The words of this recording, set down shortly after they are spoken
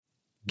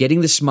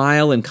Getting the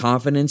smile and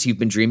confidence you've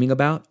been dreaming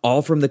about,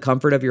 all from the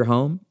comfort of your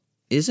home,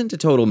 isn't a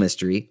total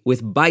mystery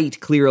with Bite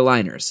Clear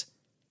Aligners.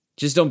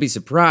 Just don't be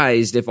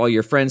surprised if all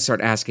your friends start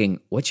asking,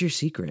 "What's your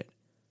secret?"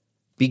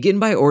 Begin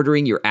by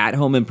ordering your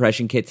at-home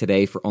impression kit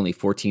today for only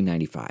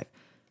 $14.95.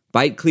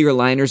 Bite Clear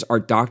Aligners are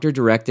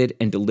doctor-directed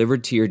and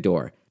delivered to your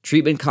door.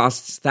 Treatment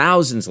costs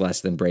thousands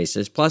less than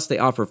braces, plus they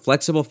offer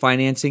flexible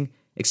financing,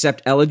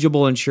 accept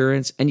eligible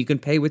insurance, and you can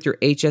pay with your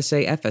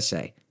HSA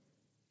FSA.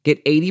 Get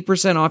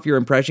 80% off your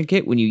impression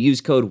kit when you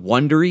use code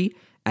WONDERY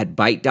at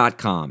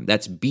Byte.com.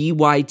 That's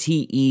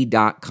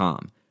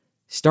BYTE.com.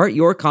 Start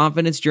your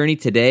confidence journey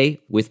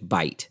today with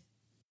Byte.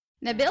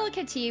 Nabil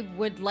Khatib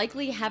would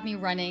likely have me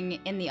running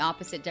in the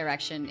opposite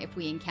direction if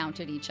we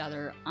encountered each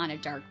other on a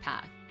dark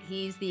path.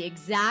 He's the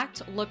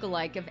exact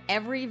lookalike of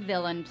every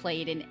villain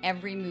played in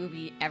every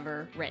movie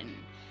ever written.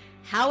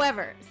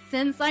 However,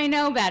 since I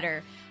know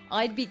better,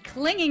 I'd be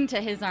clinging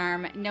to his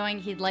arm, knowing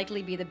he'd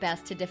likely be the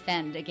best to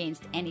defend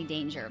against any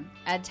danger.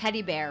 A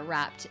teddy bear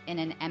wrapped in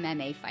an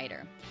MMA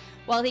fighter.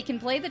 While he can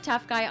play the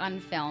tough guy on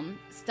film,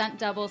 stunt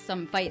double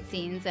some fight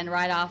scenes, and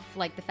ride off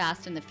like the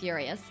Fast and the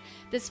Furious,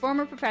 this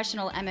former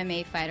professional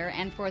MMA fighter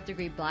and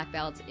fourth-degree black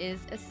belt is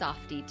a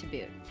softie to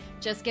boot.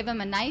 Just give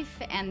him a knife,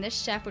 and this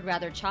chef would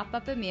rather chop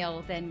up a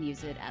meal than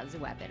use it as a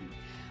weapon.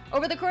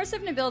 Over the course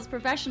of Nabil's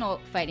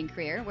professional fighting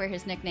career, where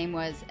his nickname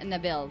was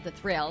Nabil the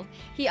Thrill,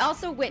 he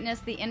also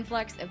witnessed the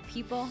influx of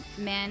people,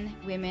 men,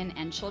 women,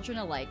 and children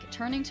alike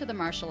turning to the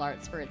martial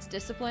arts for its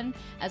discipline,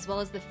 as well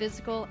as the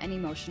physical and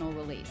emotional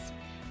release.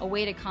 A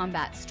way to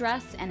combat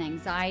stress and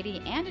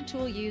anxiety, and a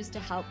tool used to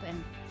help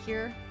and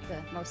hear the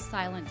most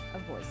silent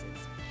of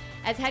voices.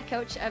 As head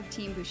coach of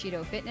Team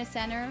Bushido Fitness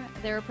Center,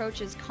 their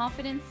approach is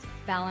confidence,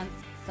 balance,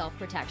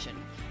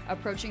 self-protection,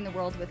 approaching the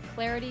world with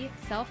clarity,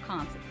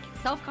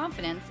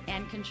 self-confidence,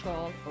 and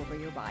control over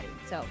your body.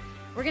 So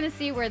we're going to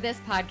see where this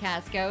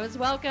podcast goes.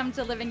 Welcome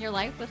to Living Your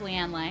Life with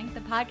Leanne Lang, the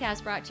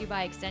podcast brought to you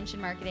by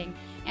Extension Marketing.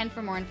 And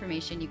for more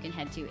information, you can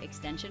head to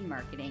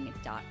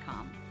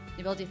extensionmarketing.com.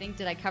 Nabil, do you think,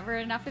 did I cover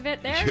enough of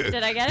it there?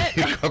 Did I get it?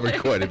 You covered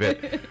quite a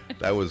bit.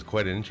 That was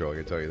quite an intro, I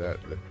can tell you that.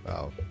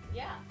 Wow.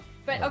 Yeah.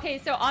 But okay,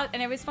 so,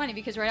 and it was funny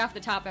because right off the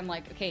top, I'm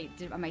like, okay,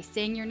 am I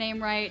saying your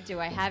name right? Do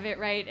I have it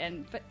right?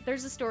 But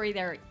there's a story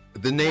there.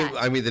 The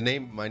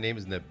name, my name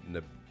is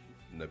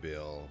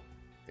Nabil.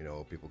 You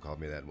know, people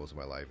called me that most of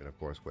my life. And of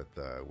course, with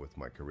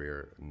my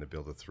career,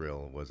 Nabil the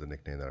Thrill was a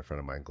nickname that a friend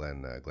of mine,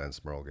 Glenn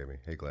Smurl, gave me.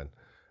 Hey, Glenn.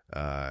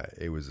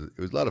 It was a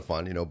lot of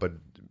fun, you know, but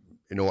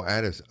you know, I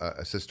had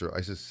a sister.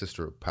 His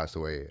sister passed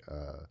away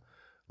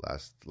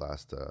last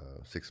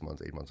 6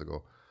 months, 8 months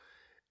ago,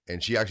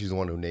 and she actually is the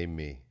one who named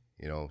me.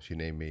 You know, she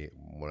named me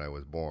when I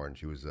was born.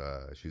 She was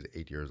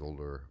 8 years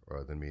older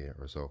than me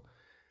or so.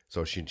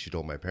 So she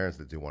told my parents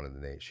that she wanted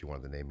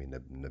to name me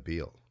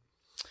Nabil.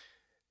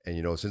 And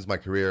you know, since my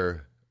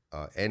career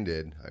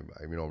ended,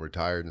 I'm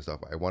retired and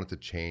stuff. I wanted to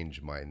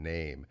change my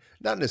name,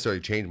 not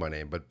necessarily change my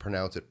name, but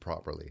pronounce it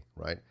properly,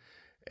 right?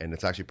 And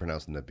it's actually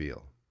pronounced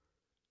Nabil.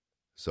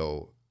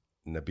 So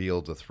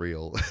Nabil the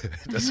Thrill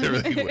doesn't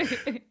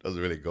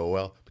really go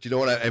well. But you know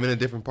what? I'm in a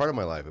different part of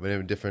my life. I'm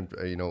in a different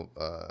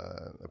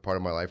part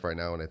of my life right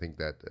now, and I think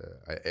that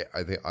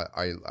I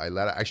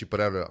actually put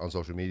out on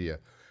social media.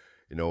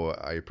 You know,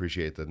 I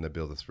appreciate the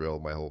Nabil the Thrill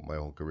my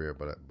whole career,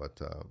 but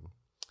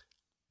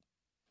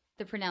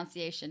the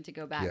pronunciation, to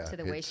go back to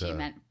the way she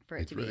meant for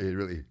it to be. It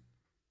really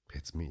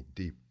hits me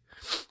deep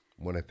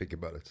when I think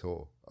about it.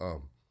 So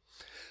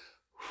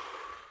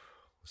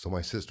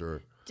my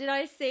sister. Did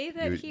I say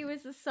that he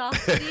was a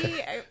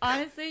softie?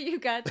 Honestly, you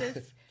got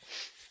this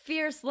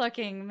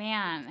fierce-looking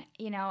man,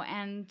 you know,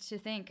 and to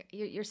think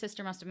your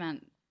sister must have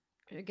been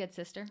a good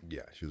sister.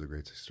 Yeah, she was a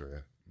great sister,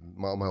 yeah.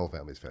 My whole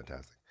family's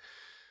fantastic.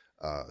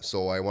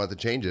 So I wanted to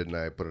change it, and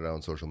I put it out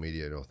on social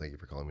media. You know, thank you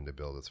for calling me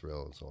Nabil the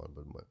Thrill and so on.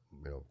 But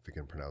you know, if you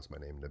can pronounce my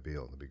name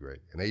Nabil, that'd be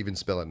great. And I even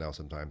spell it now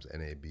sometimes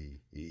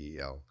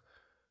Nabeel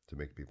to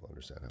make people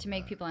understand.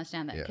 People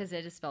understand that because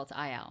it is spelled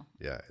Il.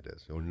 Yeah, it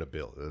is. Oh,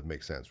 Nabil. It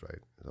makes sense,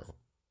 right? So.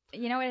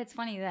 You know what? It's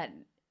funny that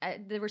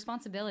the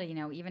responsibility, you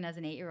know, even as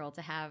an 8-year-old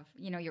to have,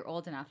 you know, you're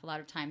old enough. A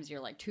lot of times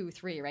you're like 2,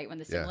 3, right? When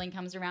the sibling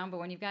comes around. But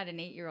when you've got an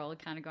 8-year-old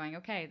kind of going,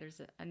 okay,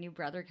 there's a new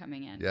brother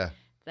coming in. Yeah.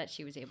 That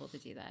she was able to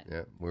do that.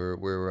 Yeah.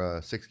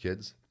 We're 6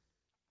 kids.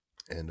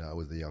 And I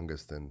was the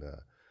youngest. And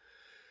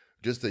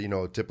just a, you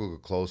know, typical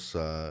close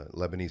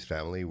Lebanese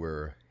family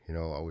where, you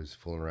know, always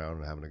fooling around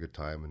and having a good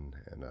time.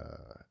 And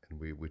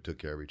we took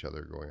care of each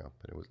other growing up.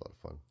 And it was a lot of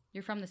fun.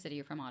 You're from the city.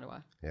 You're from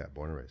Ottawa. Yeah,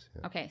 born and raised.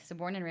 Yeah. Okay, so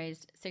born and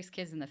raised, 6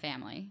 kids in the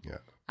family. Yeah.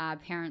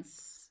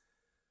 Parents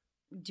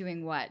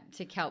doing what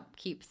to help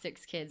keep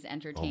 6 kids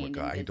entertained?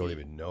 Oh my God, I don't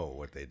even know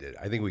what they did.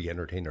 I think we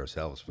entertained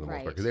ourselves for the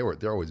most part because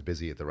they're always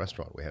busy at the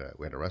restaurant. We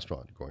had a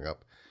restaurant growing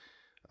up.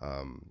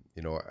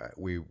 You know,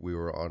 we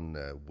were on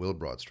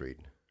Wilbrod Street,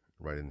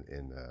 right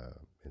in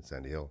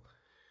Sandy Hill,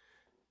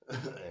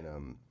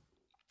 and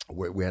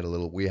we had a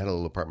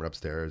little apartment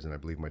upstairs, and I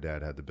believe my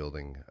dad had the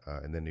building,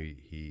 and then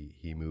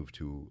he moved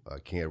to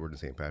King Edward and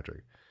St.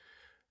 Patrick.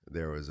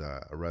 There was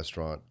a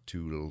restaurant,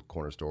 2 little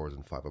corner stores,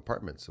 and 5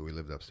 apartments. So we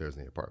lived upstairs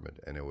in the apartment,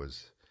 and it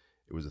was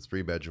It was a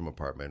 3-bedroom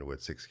apartment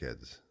with 6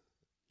 kids.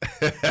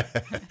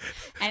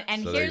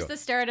 And So here's the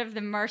start of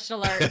the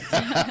martial arts,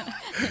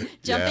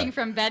 jumping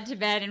from bed to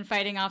bed and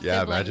fighting off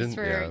siblings.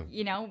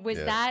 Imagine. Was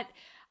that,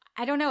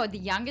 I don't know, the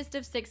youngest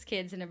of 6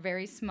 kids in a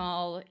very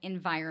small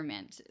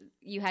environment.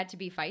 You had to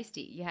be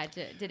feisty.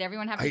 Did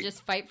everyone have to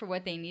just fight for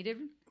what they needed?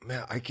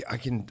 Man, I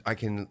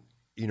can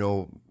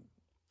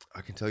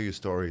tell you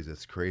stories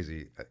that's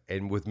crazy.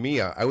 And with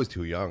me, I was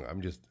too young.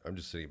 I'm just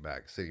sitting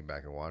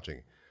back and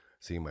watching,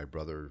 seeing my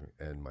brother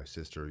and my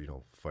sister,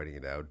 fighting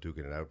it out,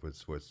 duking it out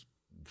was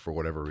for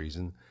whatever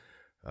reason.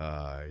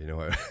 I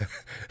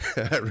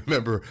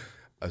remember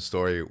a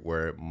story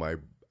where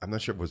I'm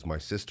not sure if it was my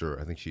sister.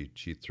 I think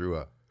she threw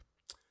a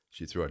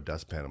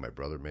dustpan on my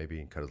brother maybe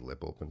and cut his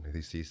lip open.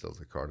 He still has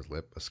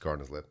a scar on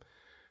his lip.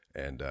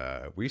 And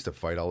we used to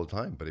fight all the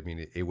time, but I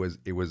mean, it was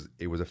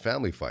a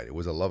family fight. It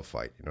was a love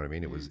fight. You know what I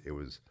mean? It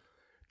was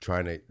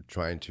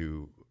trying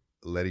to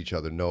let each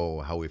other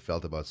know how we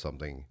felt about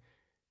something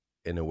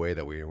in a way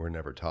that we were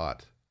never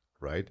taught,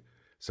 right?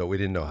 So we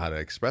didn't know how to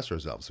express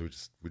ourselves. So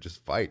we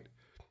just fight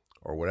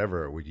or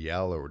whatever. We'd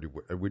yell or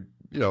we'd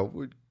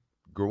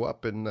grow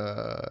up in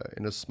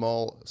a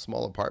small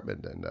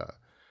apartment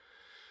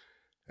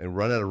and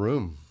run out of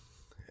room,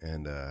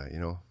 and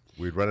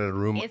we'd run out of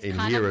room in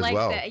here as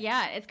well.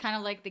 It's kind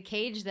of like the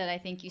cage that I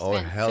think you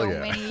spent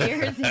many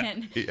years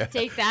in. Yeah.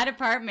 Take that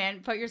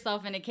apartment, put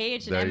yourself in a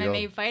cage, and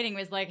MMA fighting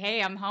was like,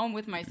 hey, I'm home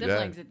with my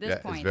siblings at this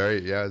point.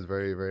 It's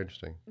very, very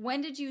interesting.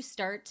 When did you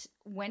start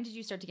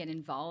to get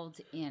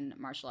involved in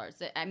martial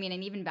arts? I mean,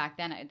 and even back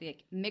then, I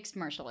think mixed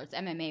martial arts,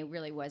 MMA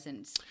really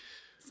wasn't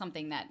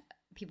something that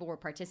people were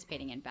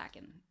participating in back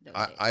in those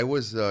days. I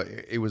was,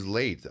 it was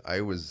late.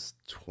 I was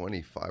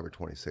 25 or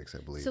 26, I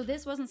believe. So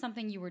this wasn't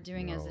something you were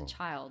doing as a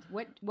child.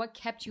 What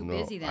kept you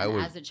busy then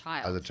as a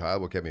child? As a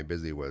child, what kept me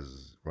busy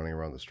was running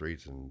around the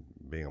streets and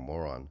being a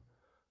moron,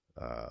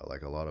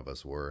 like a lot of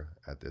us were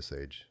at this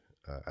age,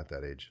 at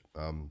that age.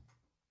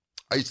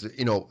 I used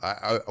to,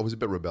 I was a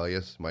bit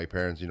rebellious. My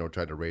parents,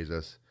 tried to raise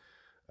us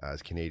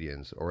as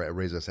Canadians or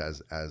raise us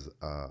as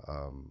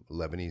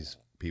Lebanese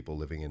people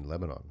living in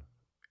Lebanon.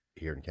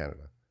 Here in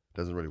Canada. It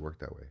doesn't really work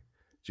that way.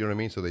 Do you know what I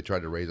mean? So they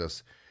tried to raise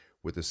us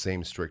with the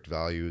same strict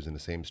values and the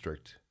same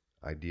strict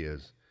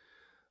ideas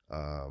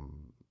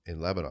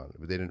in Lebanon.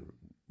 But they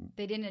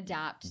didn't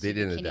adapt. They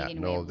didn't adapt.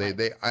 No,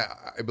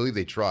 I believe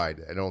they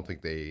tried. I don't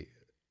think they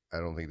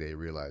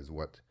realized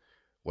what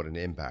an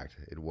impact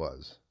it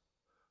was.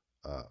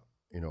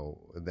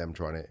 Them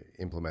trying to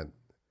implement,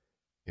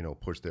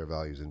 push their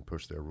values and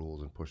push their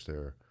rules and push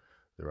their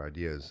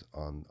ideas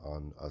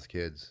on us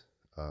kids.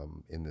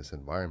 In this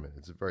environment,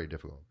 it's very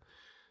difficult.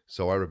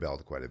 So I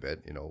rebelled quite a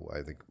bit.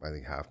 I think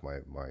half my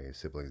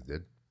siblings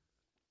did.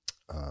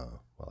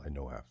 Well, I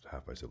know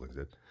half my siblings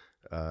did.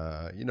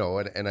 I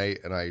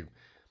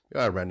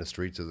ran the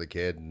streets as a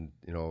kid, and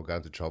got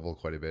into trouble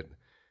quite a bit.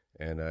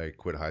 And I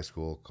quit high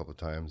school a couple of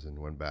times, and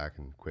went back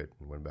and quit,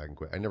 and went back and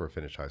quit. I never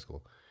finished high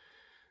school,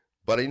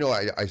 but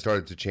I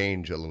started to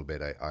change a little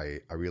bit.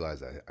 I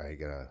realized I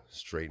gotta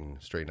straighten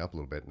up a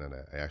little bit, and then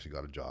I actually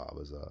got a job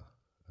as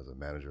a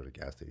manager at a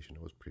gas station.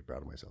 I was pretty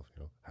proud of myself,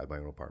 had my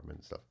own apartment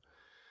and stuff.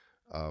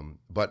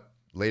 But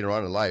later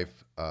on in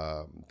life,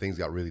 things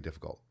got really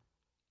difficult.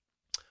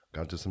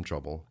 Got into some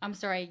trouble. I'm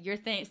sorry, you're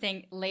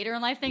saying later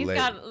in life things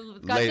got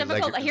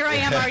difficult? Here I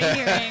am already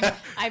hearing,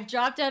 I've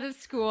dropped out of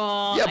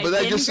school. Yeah, but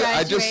I just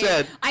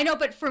said. I know,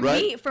 but for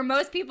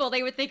most people,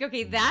 they would think,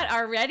 okay, that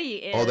already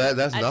is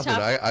that's nothing.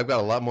 I've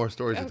got a lot more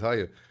stories to tell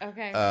you.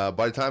 Okay.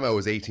 By the time I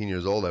was 18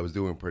 years old, I was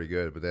doing pretty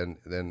good. But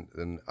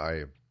then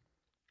I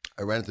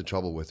ran into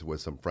trouble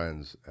with some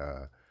friends.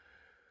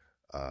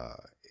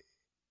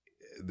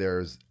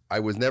 I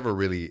was never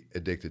really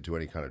addicted to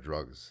any kind of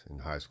drugs in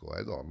high school.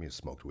 I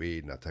smoked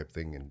weed and that type of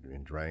thing,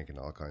 and drank and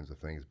all kinds of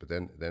things. But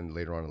then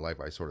later on in life,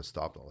 I sort of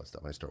stopped all that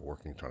stuff. I started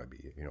working, trying to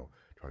be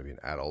an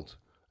adult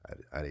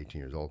at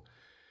 18 years old.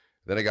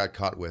 Then I got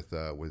caught with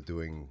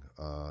doing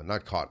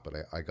not caught, but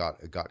I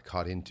got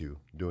caught into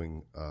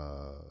doing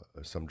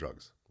some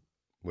drugs,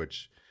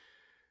 which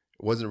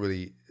wasn't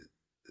really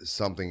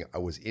something I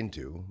was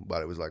into,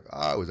 but it was like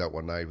I was out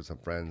one night with some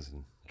friends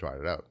and tried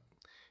it out.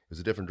 It was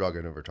a different drug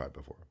I never tried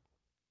before,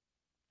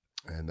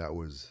 and that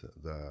was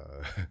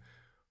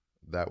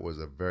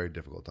a very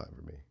difficult time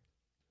for me.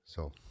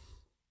 So,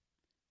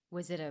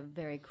 was it a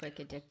very quick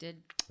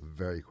addicted?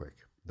 Very quick.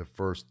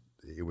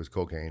 It was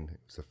cocaine.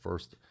 It was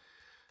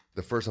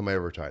the first time I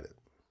ever tried it.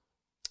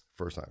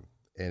 First time,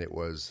 and it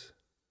was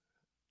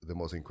the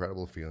most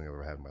incredible feeling I've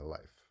ever had in my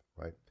life.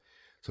 Right.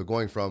 So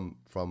going from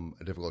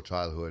a difficult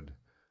childhood,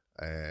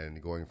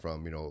 and going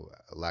from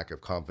a lack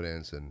of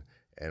confidence and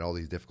all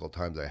these difficult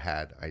times I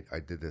had, I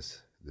did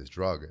this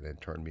drug, and it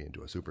turned me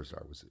into a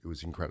superstar. It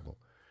was incredible,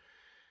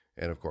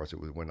 and of course it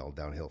went all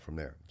downhill from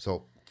there.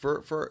 So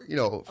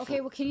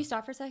okay, well, can you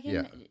stop for a second?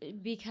 Yeah.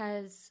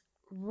 Because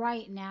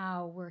right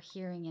now we're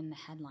hearing in the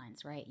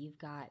headlines, right? You've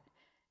got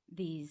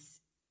these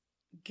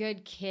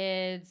good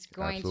kids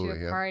going to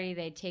a party.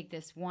 They take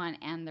this one,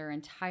 and their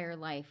entire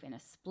life in a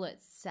split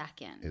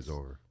second is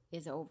over.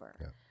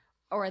 Yeah.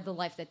 or the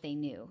life that they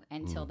knew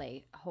until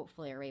they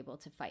hopefully are able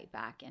to fight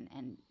back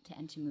and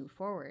to move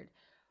forward.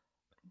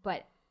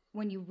 But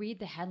when you read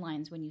the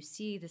headlines, when you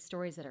see the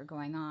stories that are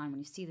going on, when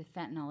you see the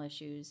fentanyl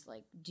issues,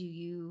 like, do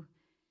you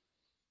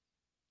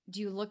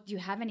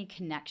have any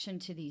connection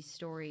to these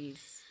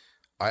stories?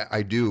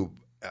 I do.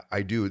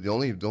 The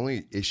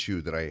only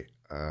issue that I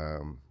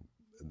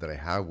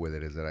have with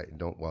it is that I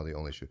don't. Well, the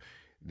only issue,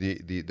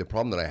 the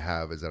problem that I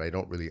have is that I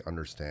don't really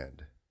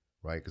understand,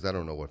 right? Because I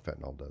don't know what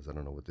fentanyl does. I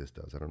don't know what this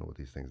does. I don't know what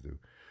these things do.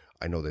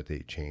 I know that they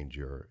change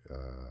your,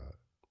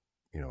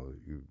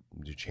 you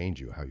change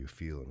you, how you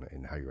feel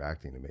and how you're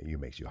acting. It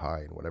makes you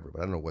high and whatever.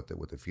 But I don't know what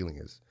the feeling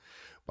is.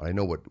 But I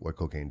know what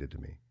cocaine did to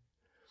me.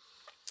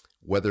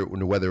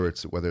 Whether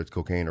it's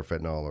cocaine or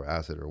fentanyl or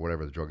acid or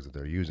whatever the drugs that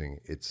they're using,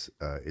 it's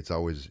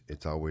always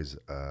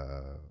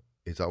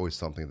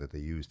something that they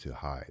use to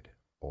hide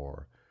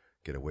or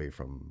get away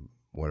from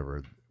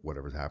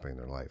whatever's happening in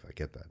their life. I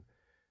get that.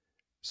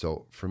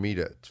 So for me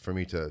to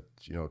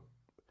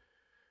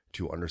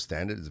to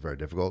understand it is very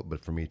difficult,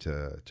 but for me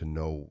to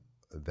know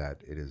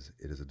that it is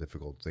a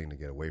difficult thing to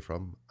get away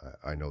from,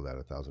 I know that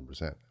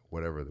 1,000%.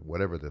 Whatever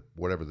the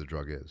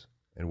drug is,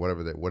 and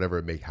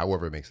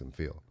however it makes them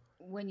feel.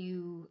 When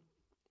you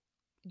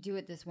do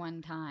it this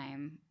one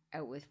time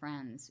out with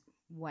friends,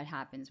 what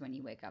happens when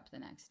you wake up the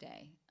next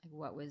day? Like,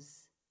 what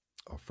was...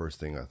 First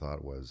thing I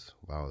thought was,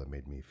 wow, that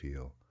made me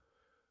feel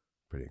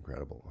pretty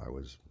incredible. I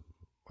was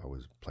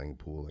playing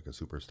pool like a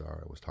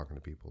superstar. I was talking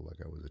to people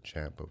like I was a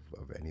champ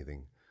of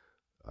anything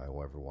I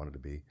ever wanted to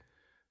be.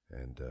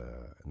 And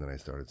then I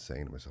started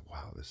saying to myself,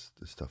 wow, this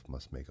stuff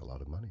must make a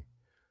lot of money.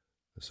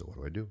 So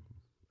what do?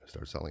 I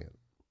started selling it.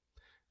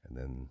 And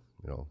then,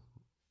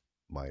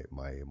 my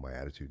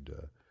attitude,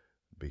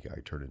 I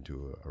turned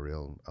into a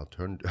real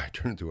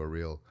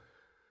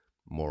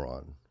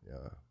moron,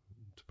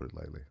 to put it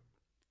lightly.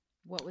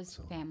 What was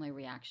family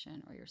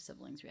reaction or your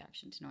siblings'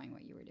 reaction to knowing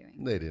what you were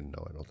doing? They didn't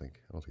know. I don't think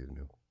they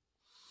knew.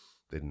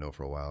 They didn't know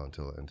for a while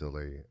until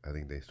I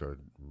think they started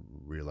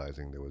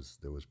realizing there was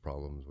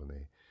problems when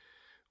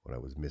I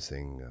was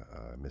missing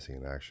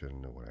in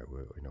action, when I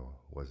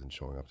wasn't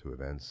showing up to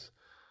events.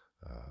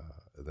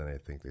 Then I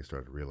think they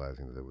started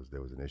realizing that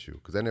there was an issue,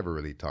 because I never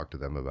really talked to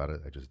them about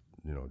it. I just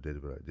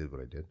did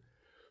what I did.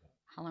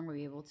 How long were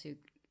you able to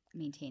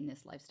maintain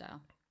this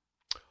lifestyle?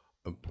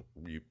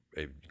 You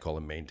call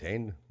it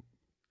maintain?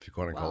 If you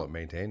want to call it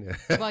maintain.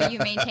 Well,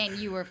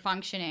 you were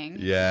functioning.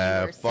 Yeah,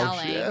 you were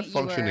selling.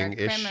 functioning-ish.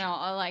 You were a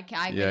criminal. Like,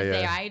 I'm going to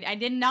say, I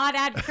did not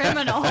add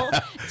criminal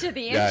to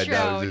the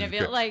intro. Nabil,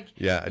 definitely.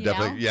 Yeah,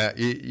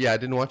 I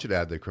didn't want you to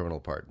add the criminal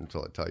part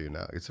until I tell you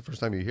now. It's the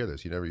first time you hear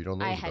this. You don't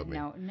know this about me.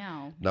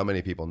 No. Not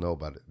many people know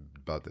about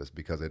this,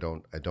 because I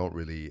don't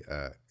really.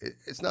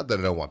 It's not that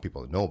I don't want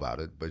people to know about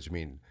it, but you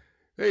mean,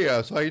 hey,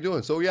 so how you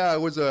doing? So yeah, I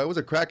was a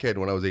crackhead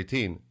when I was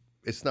 18.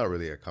 It's not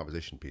really a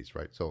conversation piece,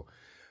 right? So.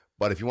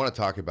 But if you want to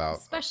talk about...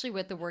 Especially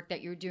with the work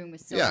that you're doing with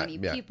so many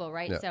people,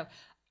 right? Yeah.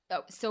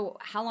 So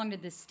how long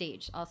did this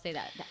stage... I'll say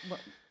that.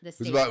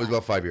 It was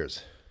about 5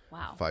 years.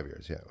 Wow. 5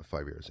 years, yeah,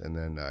 5 years. And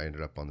then I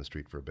ended up on the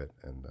street for a bit,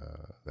 and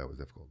that was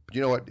difficult. But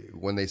you know what?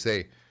 When they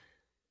say...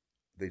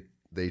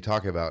 They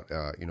talk about,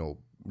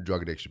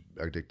 drug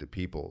addicted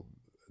people,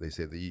 they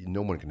say that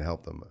no one can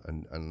help them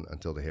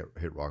until they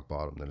hit rock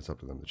bottom. Then it's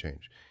up to them to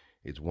change.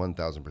 It's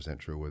 1,000%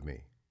 true with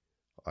me.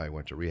 I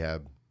went to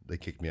rehab. They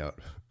kicked me out.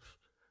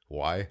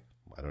 Why?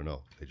 I don't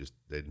know. They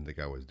didn't think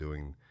I was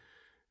doing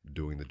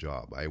the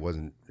job. I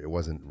wasn't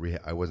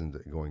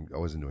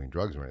doing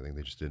drugs or anything.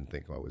 They just didn't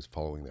think I was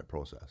following their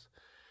process.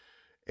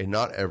 And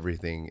not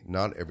everything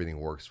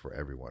works for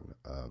everyone.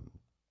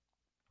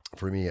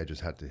 For me, I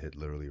just had to hit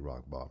literally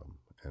rock bottom.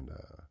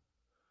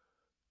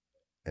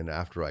 And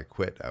after I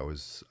quit, I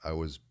was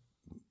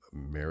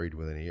married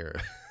within a year.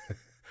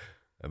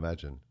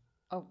 Imagine.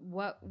 Oh,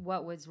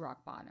 what was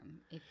rock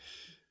bottom?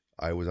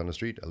 I was on the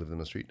street. I lived on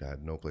the street. I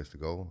had no place to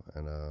go,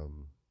 and I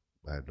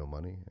had no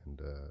money, and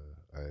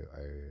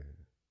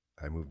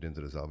I moved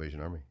into the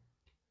Salvation Army.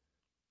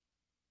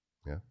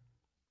 Yeah.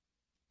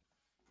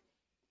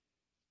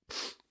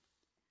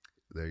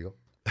 There you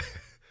go.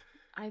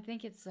 I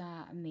think it's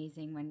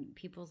amazing when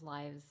people's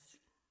lives,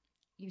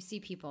 you see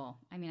people.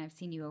 I mean, I've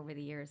seen you over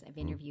the years. I've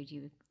interviewed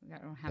you, I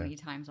don't know how many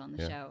times on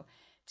the show,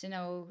 to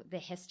know the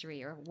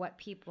history or what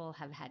people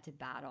have had to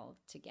battle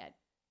to get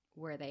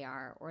where they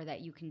are, or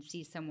that you can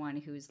see someone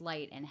who's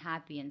light and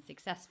happy and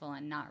successful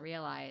and not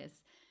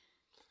realize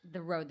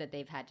the road that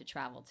they've had to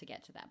travel to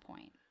get to that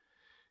point.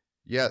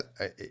 Yeah,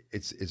 it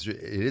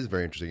is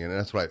very interesting, and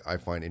that's what I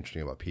find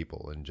interesting about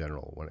people in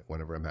general.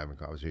 Whenever I'm having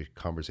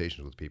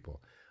conversations with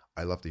people,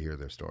 I love to hear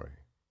their story,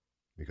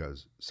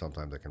 because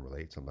sometimes I can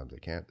relate, sometimes I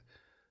can't.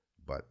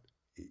 But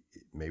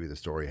maybe the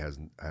story has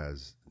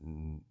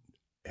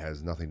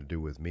nothing to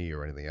do with me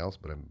or anything else.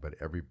 But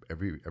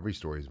every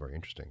story is very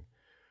interesting.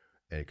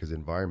 Because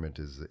environment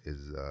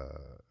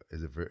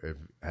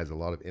has a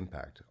lot of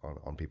impact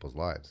on people's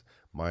lives.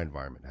 My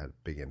environment had a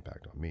big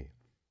impact on me.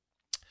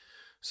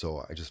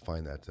 So I just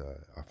find that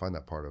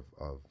part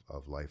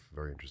of life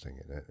very interesting,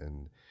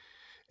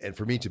 and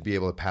for me to be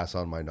able to pass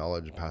on my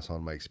knowledge and pass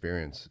on my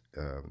experience,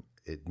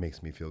 it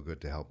makes me feel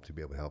good to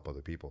be able to help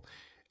other people.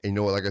 And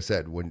like I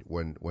said,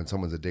 when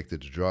someone's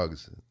addicted to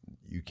drugs,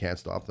 you can't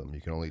stop them.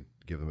 You can only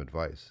give them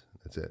advice.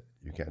 That's it.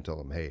 You can't tell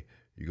them, hey,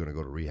 you're going to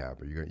go to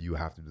rehab, or you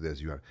have to do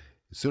this.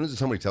 As soon as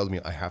somebody tells me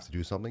I have to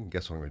do something,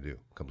 guess what I'm going to do?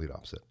 Complete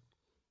opposite.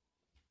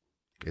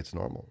 It's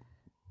normal.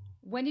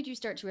 When did you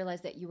start to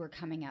realize that you were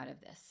coming out of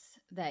this?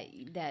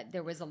 That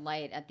there was a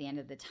light at the end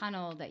of the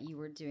tunnel, that you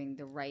were doing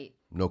the right...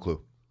 No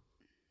clue.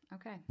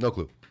 Okay. No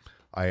clue.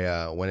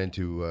 I went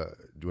into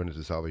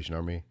the Salvation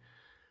Army.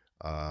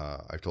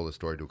 I've told this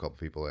story to a couple of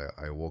people.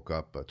 I woke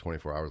up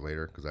 24 hours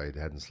later because I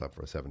hadn't slept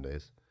for 7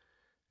 days,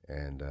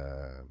 and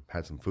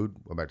had some food,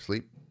 went back to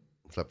sleep,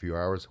 slept a few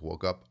hours,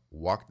 woke up,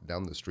 walked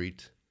down the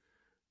street,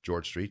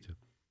 George Street,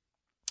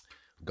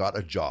 got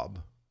a job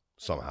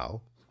somehow.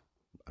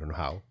 I don't know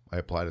how. I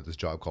applied at this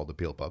job called the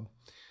Peel Pub.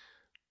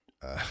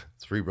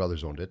 3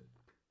 brothers owned it.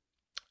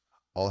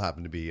 All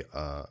happened to be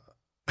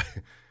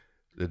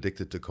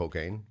addicted to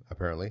cocaine,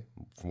 apparently,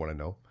 from what I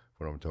know,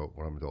 what I'm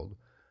told.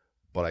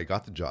 But I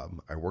got the job.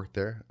 I worked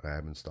there, and I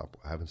haven't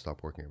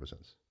stopped working ever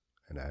since.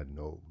 And I had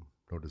no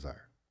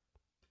desire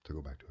to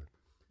go back to it.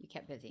 You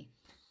kept busy.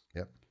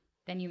 Yep.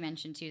 Then you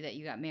mentioned too that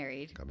you got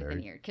married.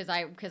 Because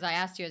I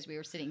asked you as we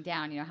were sitting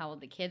down, how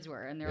old the kids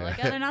were, and they're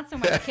like, oh, they're not so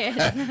much kids.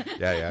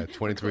 Yeah.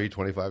 23,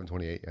 25, and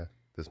 28. Yeah,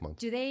 this month.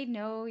 Do they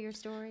know your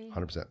story?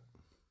 100%.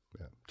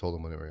 Yeah, told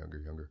them when they were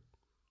younger.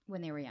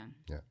 When they were young.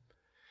 Yeah.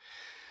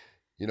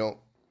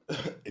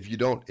 If you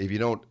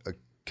don't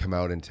come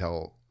out and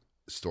tell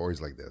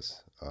stories like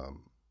this,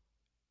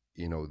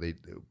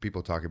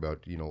 people talk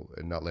about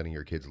not letting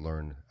your kids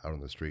learn out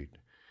on the street.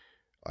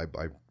 I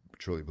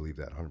truly believe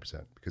that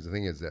 100%, because the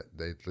thing is that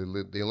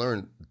they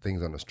learn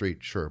things on the street,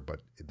 sure,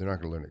 but they're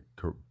not going to learn it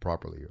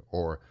properly,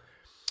 or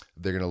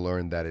they're going to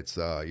learn that it's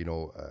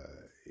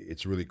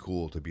it's really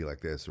cool to be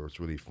like this, or it's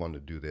really fun to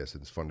do this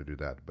and it's fun to do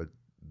that, but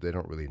they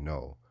don't really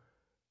know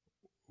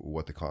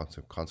what the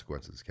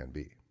consequences can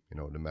be.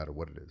 No matter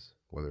what it is,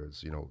 whether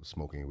it's,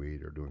 smoking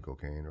weed or doing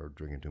cocaine or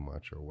drinking too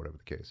much or whatever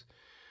the case,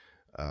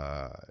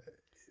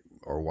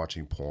 or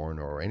watching porn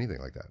or anything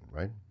like that,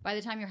 right? By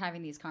the time you're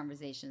having these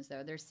conversations,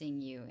 though, they're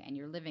seeing you and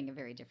you're living a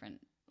very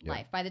different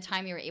life. By the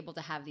time you're able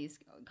to have these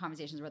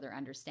conversations where they're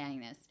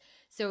understanding this.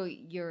 So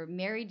you're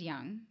married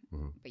young,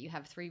 but you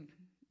have 3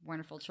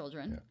 wonderful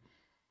children. Yeah.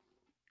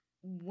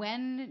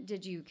 When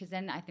did you, because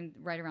then I think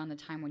right around the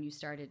time when you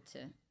started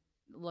to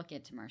look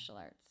into martial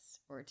arts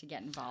or to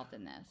get involved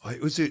in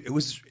this?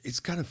 It's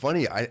kind of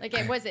funny.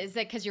 Is it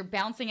because you're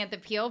bouncing at the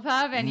Peel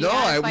Pub and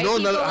I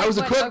was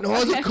a cook. No, I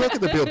was a cook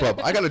at the Peel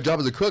Pub. I got a job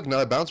as a cook,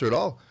 not a bouncer at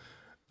all.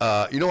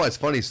 What's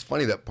funny? It's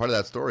funny that part of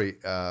that story.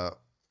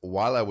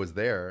 While I was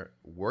there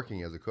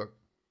working as a cook,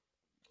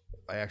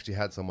 I actually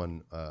had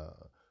someone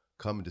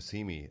come to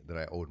see me that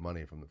I owed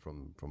money from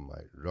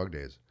my drug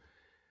days,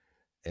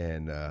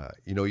 and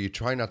you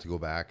try not to go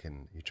back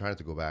and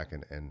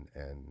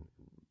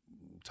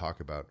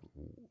talk about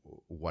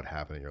what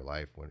happened in your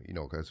life when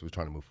because I was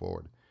trying to move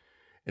forward,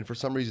 and for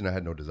some reason I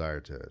had no desire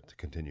to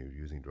continue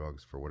using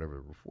drugs for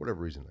whatever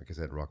reason. Like I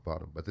said, rock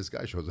bottom. But this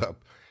guy shows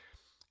up.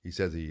 He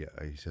says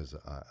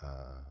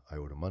I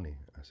owed him money.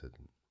 I said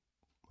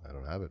I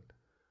don't have it,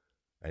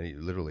 and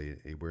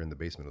we're in the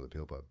basement of the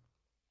Peel Pub.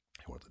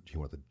 He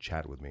wanted to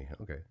chat with me.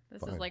 Okay,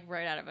 this is like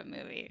right out of a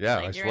movie. Yeah,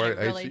 like you're in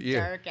a really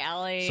dark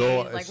alley.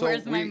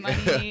 Where's my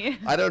money?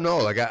 I don't know.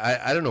 Like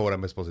I don't know what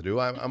I'm supposed to do.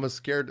 I'm a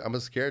scared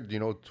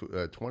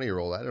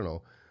 20-year-old. I don't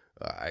know.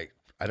 I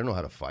don't know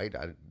how to fight.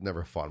 I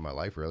never fought in my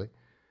life really.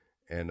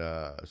 And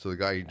so the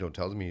guy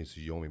tells me, he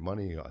said, you owe me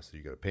money. I said,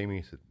 you got to pay me.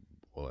 He said,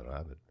 well, I don't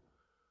have it.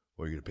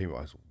 Well, you got to pay me.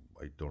 I said,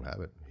 I don't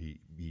have it.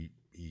 He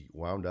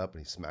wound up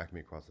and he smacked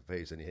me across the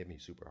face and he hit me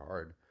super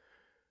hard.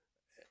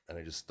 And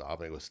I just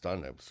stopped and I was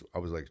stunned. I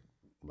was like,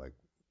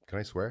 can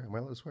I swear? Am I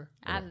allowed to swear?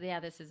 Yeah,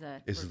 this is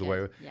the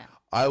way. Yeah.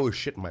 I was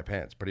shitting my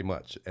pants pretty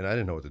much, and I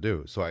didn't know what to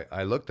do. So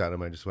I looked at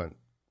him and I just went,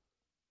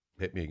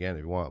 hit me again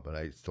if you want, but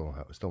I still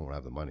don't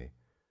have the money.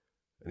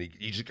 And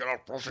he just got all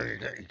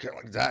frustrated. He got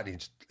like that.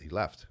 And he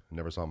left. I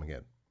never saw him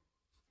again.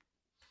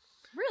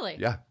 Really?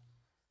 Yeah.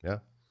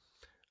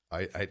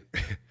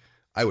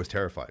 I was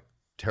terrified.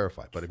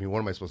 But I mean, what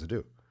am I supposed to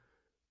do?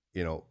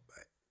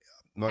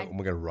 Am I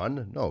going to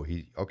run? No.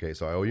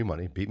 So I owe you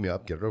money. Beat me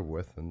up, get it over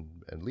with,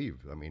 and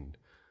leave. I mean,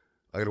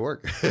 I got to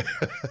work.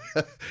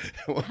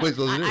 What am I supposed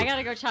to do? I got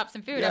to go chop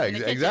some food up in the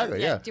kitchen.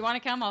 Exactly, yeah. Do you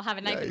want to come? I'll have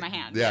a knife in my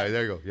hand. Yeah,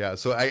 there you go. Yeah.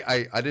 So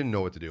I didn't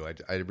know what to do.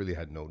 I really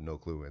had no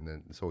clue. And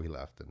then so he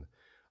left, and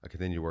I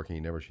continued working.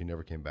 He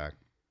never came back.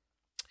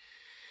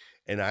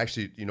 And I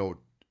actually,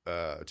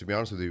 to be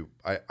honest with you,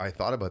 I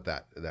thought about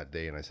that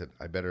day, and I said,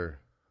 I better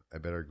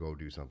go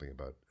do something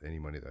about any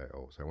money that I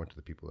owe. So I went to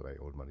the people that I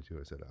owed money to.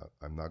 I said,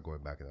 I'm not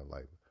going back in that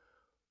life.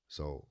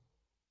 So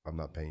I'm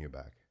not paying you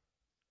back.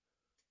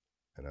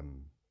 And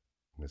I'm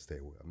going to stay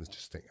away. I'm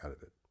just staying out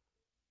of it,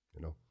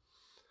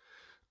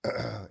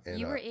 And,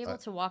 you were able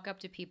to walk up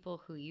to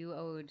people who you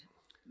owed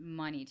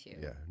money to.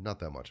 Yeah, not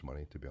that much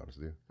money, to be honest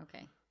with you.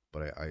 Okay.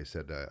 But I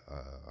said,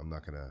 I'm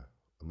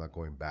not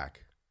going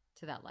back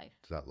to that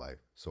life.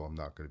 So I'm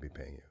not going to be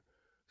paying you.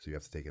 So you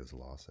have to take it as a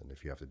loss. And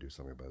if you have to do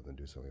something about it, then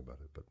do something about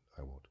it. But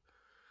I won't.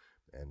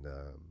 And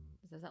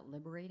is that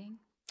liberating?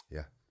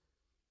 Yeah,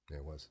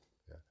 it was.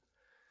 Yeah.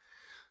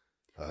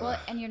 Well,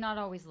 and you're not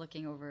always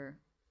looking over.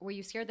 Were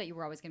you scared that you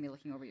were always going to be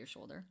looking over your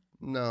shoulder?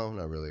 No,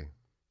 not really.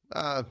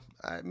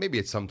 Maybe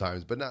it's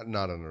sometimes, but not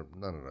on a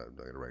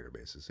regular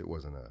basis. It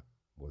wasn't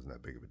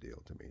that big of a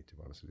deal to me, to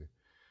be honest with you.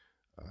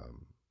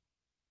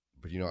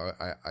 But you know,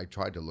 I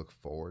tried to look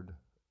forward,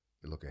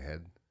 look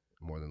ahead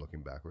more than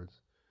looking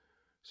backwards.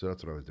 So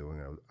that's what I was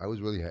doing. I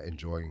was really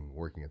enjoying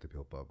working at the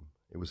Peel Pub.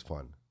 It was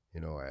fun.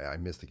 You know, I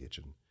missed the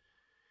kitchen.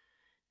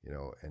 You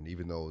know, and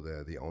even though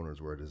the owners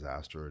were a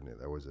disaster and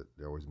there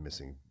was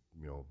missing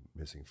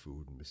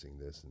food and missing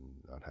this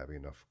and not having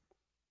enough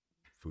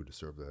food to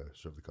serve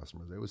the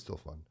customers, it was still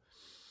fun.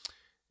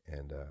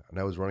 And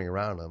I was running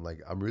around. I'm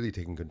like, I'm really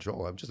taking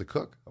control. I'm just a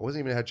cook. I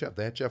wasn't even a head chef.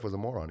 The head chef was a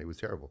moron. He was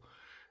terrible.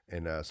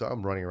 And so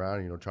I'm running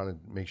around, you know, trying to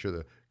make sure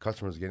the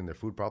customers are getting their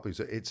food properly.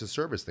 So it's a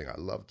service thing. I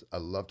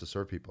loved to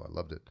serve people. I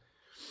loved it.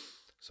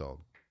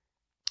 So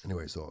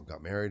anyway, so I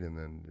got married and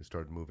then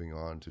started moving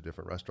on to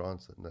different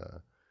restaurants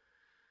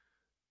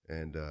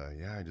and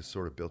yeah, I just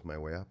sort of built my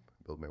way up,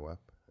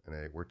 and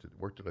I worked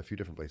at a few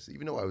different places.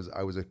 Even though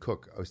I was a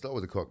cook, I still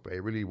was a cook, but I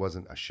really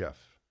wasn't a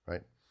chef,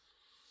 right?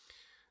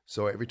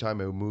 So every time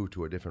I moved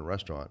to a different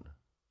restaurant,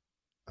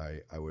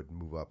 I would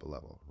move up a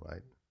level,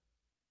 right?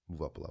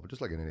 Move up a level,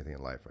 just like in anything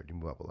in life, right? You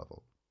move up a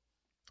level.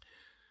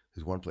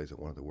 There's one place I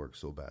wanted to work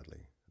so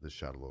badly, the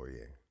Chateau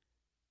Laurier.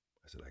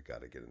 I said, I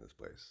got to get in this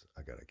place.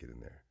 I got to get in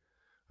there.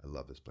 I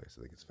love this place.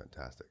 I think it's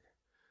fantastic.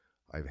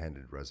 I've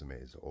handed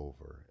resumes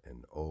over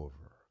and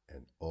over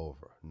and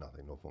over.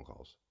 Nothing, no phone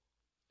calls.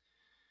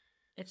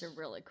 It's a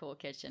really cool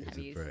kitchen. Have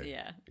you seen?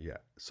 Yeah. Yeah.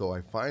 So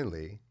I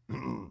finally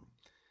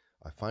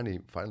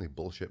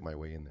bullshit my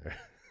way in there.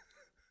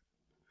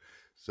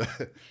 So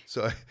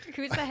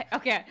who's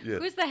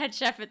the head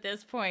chef at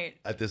this point?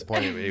 At this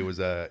point, it was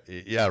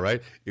yeah,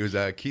 right. It was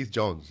Keith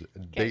Jones,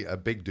 a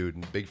big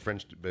dude,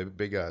 British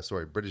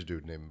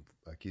dude named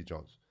Keith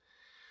Jones.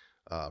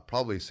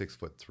 Probably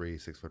 6'3",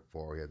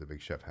 6'4". He had the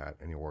big chef hat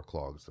and he wore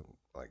clogs. So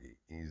like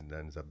he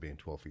ends up being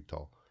 12 feet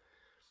tall.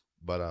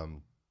 But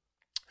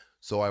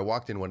so I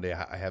walked in one day.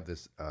 I have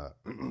this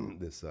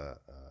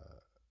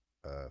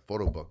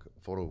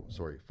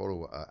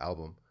photo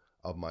album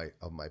of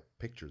my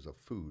pictures of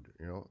food.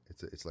 You know,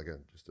 it's like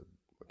just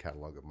a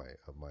catalog of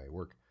my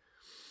work.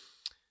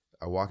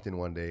 I walked in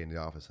one day in the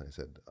office and I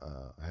said,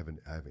 I have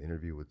an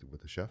interview with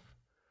the chef,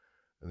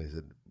 and they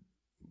said,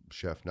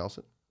 Chef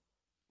Nelson.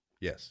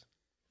 Yes.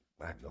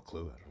 I have no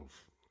clue. I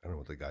don't know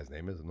what the guy's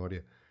name is. I have no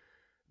idea.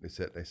 They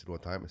said,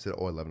 what time? I said,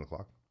 11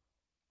 o'clock.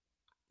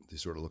 They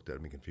sort of looked at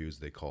me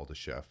confused. They called the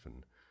chef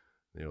and,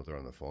 you know, they're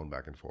on the phone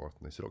back and forth.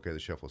 And they said, okay, the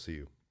chef will see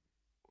you.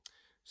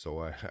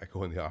 So I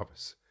go in the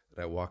office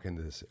and I walk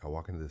into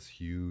this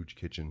huge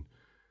kitchen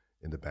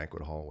in the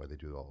banquet hall where they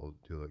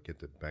get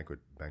the banquet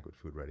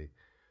food ready.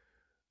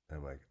 And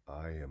I'm like,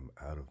 I am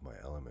out of my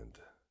element,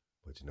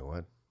 but you know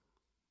what?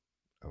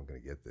 I'm gonna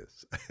get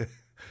this.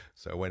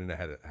 So I went and I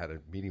had a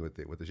meeting with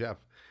the chef,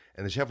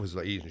 and the chef was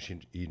like, he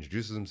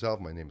introduces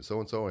himself. My name is so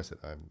and so. I said,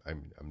 I'm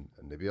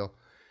Nabil,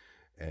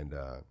 and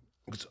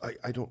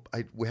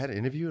we had an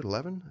interview at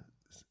 11.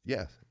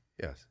 Yes.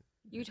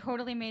 You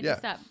totally made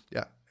this up.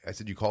 Yeah. I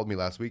said, you called me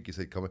last week. You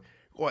said, come in.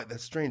 Oh,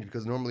 that's strange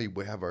because normally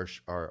we have our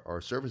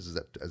services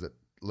at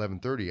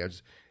 11:30.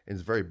 And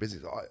it's very busy.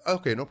 So,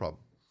 okay, no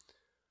problem.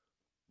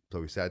 So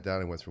we sat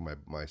down and went through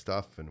my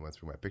stuff and went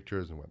through my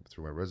pictures and went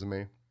through my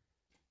resume.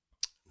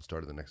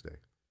 Started the next day.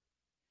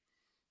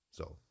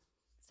 So,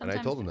 sometimes, and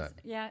I told him that.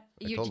 Yeah.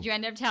 Did you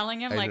end up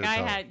telling him? I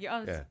ended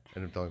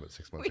up telling him about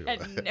 6 months ago.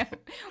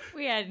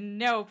 We had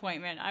no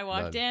appointment. I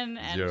walked in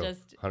and 0,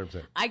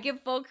 100%. I give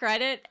full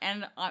credit.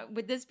 And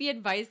would this be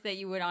advice that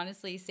you would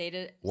honestly say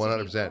to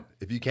 100%?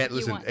 If you can't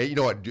listen, you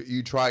know what?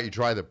 You try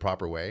the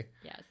proper way.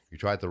 Yes. You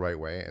try it the right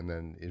way, and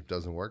then if it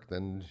doesn't work,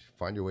 then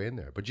find your way in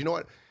there. But you know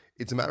what?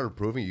 It's a matter of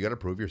proving. You got to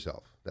prove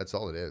yourself. That's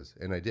all it is.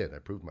 And I did. I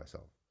proved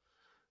myself.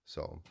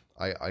 So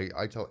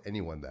I tell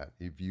anyone that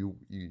if you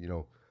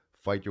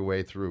fight your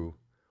way through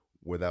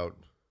without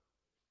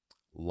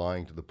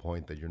lying to the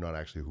point that you're not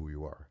actually who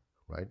you are,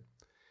 right?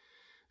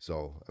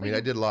 So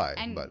I did lie,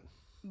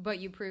 but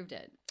you proved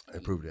it. I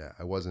proved it.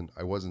 I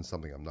wasn't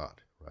something I'm not,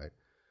 right?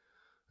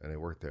 And I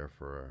worked there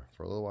for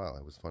a little while.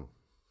 It was fun.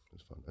 It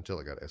was fun until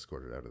I got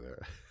escorted out of there.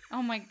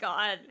 Oh my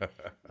God.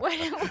 What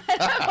have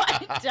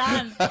I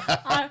done?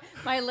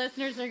 My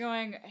listeners are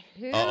going,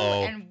 who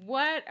and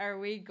what are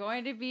we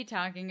going to be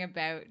talking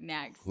about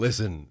next?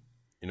 Listen,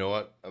 you know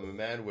what? I'm a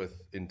man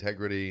with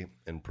integrity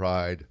and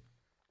pride,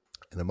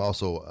 and I'm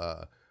also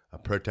a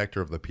protector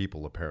of the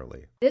people,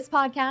 apparently. This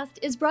podcast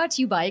is brought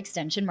to you by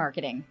Extension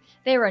Marketing.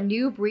 They are a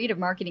new breed of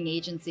marketing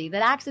agency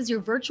that acts as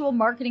your virtual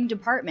marketing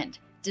department,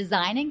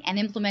 designing and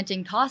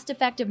implementing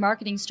cost-effective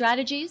marketing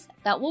strategies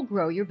that will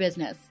grow your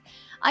business.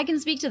 I can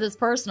speak to this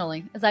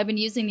personally, as I've been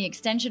using the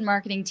extension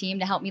marketing team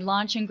to help me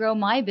launch and grow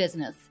my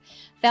business.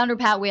 Founder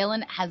Pat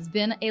Whalen has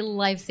been a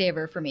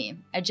lifesaver for me,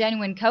 a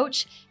genuine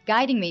coach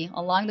guiding me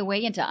along the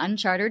way into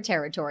uncharted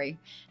territory.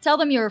 Tell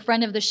them you're a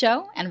friend of the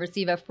show and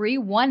receive a free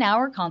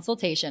 1-hour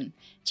consultation.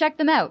 Check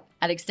them out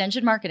at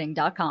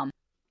extensionmarketing.com.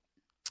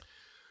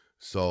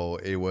 So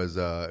it was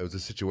a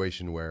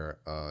situation where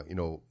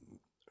it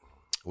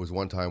was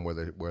one time where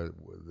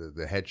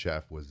the head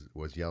chef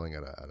was yelling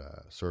at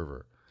a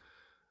server,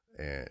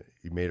 and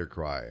he made her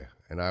cry.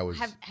 And I was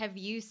have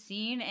you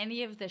seen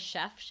any of the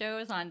chef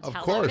shows on television?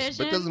 Of course,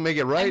 but it doesn't make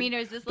it right. I mean,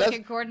 is this like a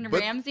Gordon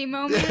Ramsay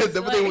moment? Yeah,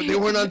 they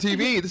weren't on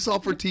TV. This is all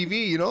for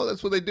TV.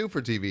 That's what they do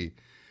for TV.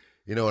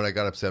 And I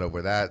got upset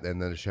over that.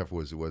 And then the chef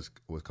was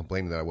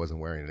complaining that I wasn't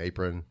wearing an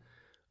apron.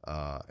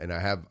 And I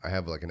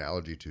have like an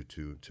allergy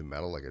to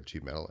metal, like a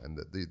cheap metal, and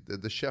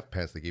the chef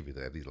pants they give you,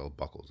 they have these little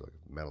buckles, like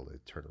metal, they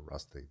turn to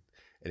rust.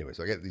 Anyway,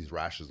 so I get these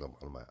rashes on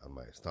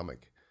my stomach,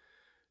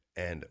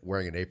 and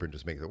wearing an apron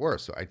just makes it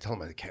worse. So I tell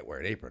him I can't wear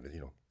an apron,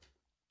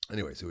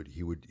 Anyway, so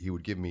he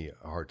would give me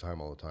a hard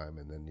time all the time,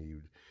 and then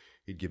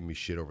he'd give me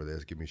shit over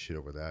this, give me shit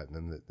over that,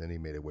 and then he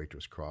made a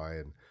waitress cry,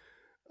 and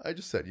I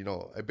just said,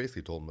 I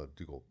basically told him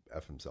to go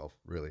F himself,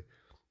 really,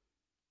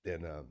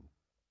 and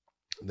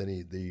then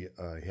he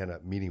had a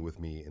meeting with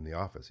me in the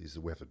office. He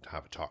said, we have to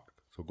have a talk.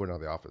 So going down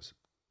to the office.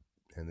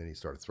 And then he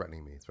started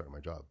threatening my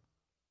job.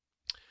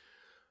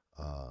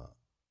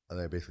 And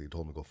I basically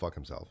told him to go fuck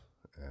himself.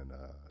 And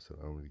I said,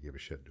 I don't really give a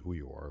shit who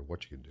you are or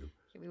what you can do.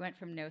 We went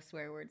from no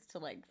swear words to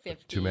like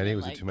 50. Too many?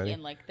 Was it too many?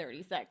 In like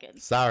 30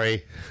 seconds.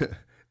 Sorry.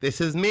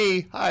 This is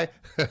me. Hi.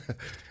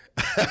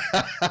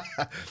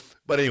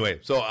 But anyway,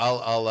 so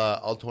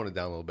I'll tone it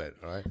down a little bit,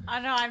 all right? I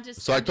know, I'm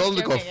just. So I told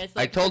him to go.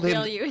 I told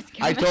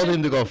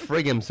him to go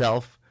frig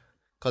himself,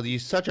 because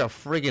he's such a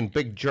friggin'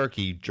 big jerk.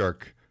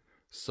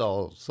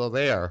 So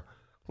there.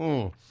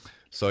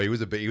 So he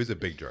was a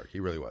big jerk. He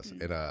really was.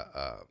 And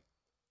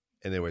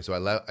anyway, so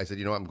I said,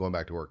 I'm going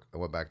back to work. I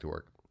went back to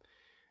work.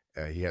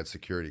 He had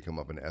security come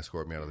up and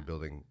escort me out of the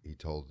building. He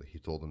told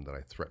them that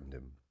I threatened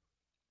him.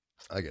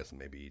 I guess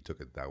maybe he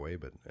took it that way,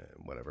 but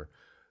whatever.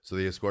 So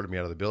they escorted me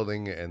out of the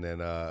building, and then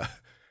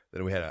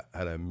we had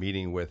a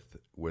meeting with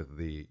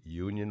the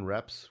union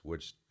reps,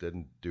 which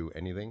didn't do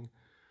anything.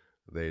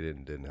 They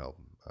didn't help.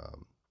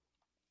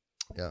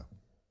 Yeah.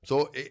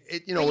 So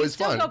it was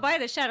fun. Still go by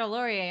the Chateau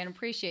Laurier and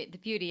appreciate the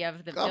beauty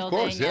of the building. Of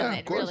course, yeah,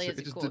 of course. Really is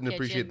I just cool didn't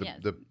appreciate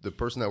kitchen, the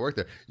person that worked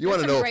there.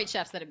 There's some great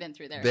chefs that have been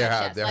through there. There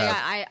have.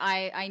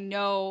 I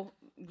know.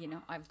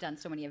 I've done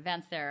so many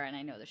events there, and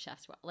I know the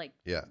chefs well. Like,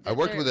 yeah, I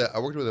worked with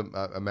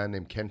a man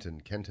named Kenton.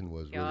 Kenton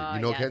was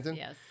really, Kenton?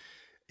 Yes.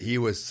 He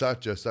was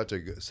such a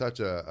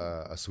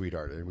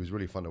sweetheart, and it was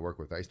really fun to work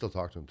with. I still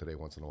talk to him today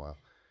once in a while.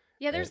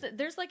 Yeah,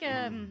 there's like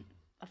a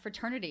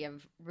fraternity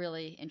of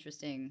really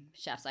interesting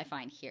chefs I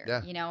find here.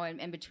 Yeah.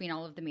 And between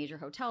all of the major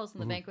hotels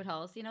and the banquet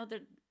halls,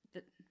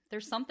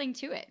 there's something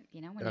to it.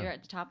 When you're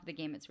at the top of the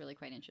game, it's really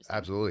quite interesting.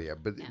 Absolutely, yeah.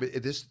 But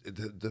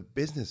the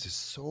business is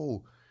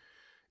so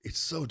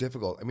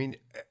difficult. I mean,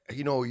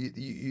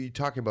 you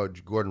talking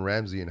about Gordon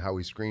Ramsay and how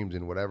he screams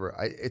and whatever.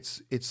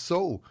 It's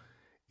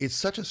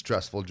such a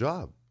stressful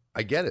job.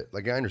 I get it.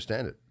 Like, I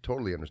understand it.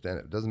 Totally understand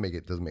it. It doesn't make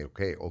it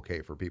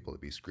okay for people to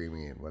be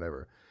screaming and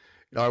whatever.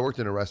 I worked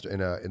in a restaurant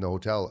in the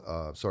hotel.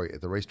 At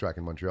the racetrack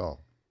in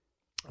Montreal,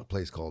 a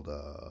place called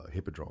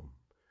Hippodrome,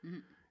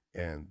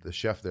 and the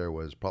chef there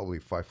was probably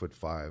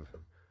 5'5",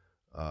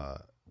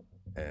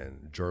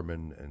 and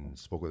German, and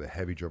spoke with a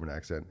heavy German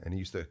accent. And he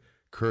used to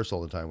curse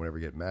all the time whenever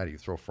he get mad.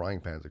 He'd throw frying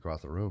pans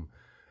across the room.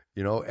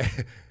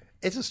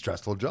 It's a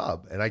stressful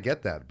job, and I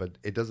get that, but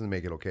it doesn't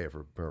make it okay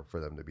for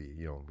them to be,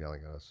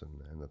 yelling at us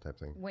and that type of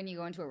thing. When you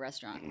go into a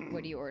restaurant,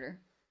 what do you order?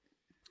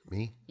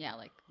 Me? Yeah,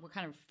 like what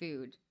kind of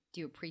food do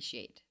you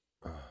appreciate?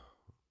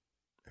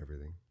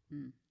 Everything.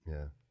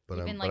 Yeah, but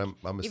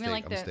I'm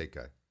a steak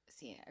guy.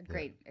 See, a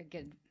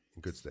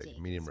good steak, steak.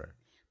 medium rare.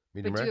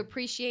 But do you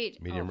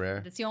appreciate medium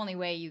rare? That's the only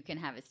way you can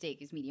have a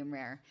steak is medium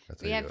rare.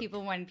 We have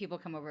people when people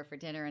come over for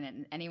dinner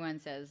and anyone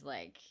says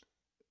like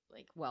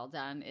well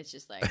done, it's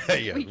just like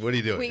yeah. What are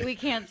you doing? We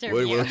can't serve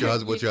you.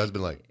 What's your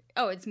husband like?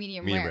 Oh, it's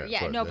medium rare. Yeah,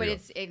 course, no, but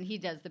and he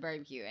does the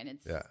barbecue, and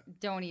it's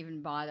don't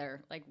even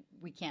bother. Like,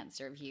 we can't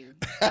serve you.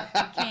 We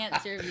can't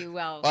serve you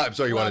well. I'm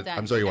sorry you want it.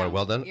 I'm sorry you want it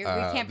well done. We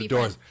can't be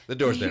friends. friends. The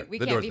door's there. We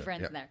can't be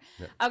friends there.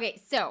 Yeah. Okay,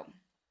 so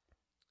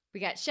we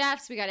got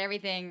chefs, we got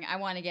everything. I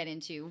want to get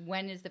into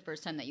when is the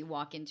first time that you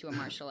walk into a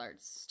martial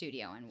arts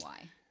studio and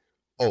why?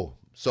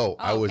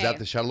 I was at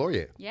the Chateau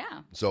Laurier.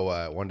 Yeah.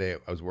 So one day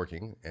I was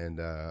working, and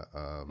a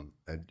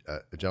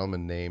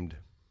gentleman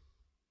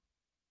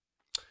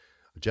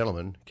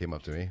came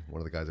up to me.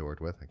 One of the guys I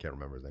worked with, I can't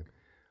remember his name.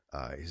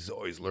 He says,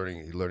 he's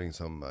learning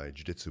some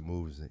jiu-jitsu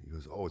moves. And he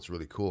goes, it's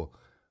really cool.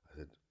 I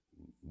said,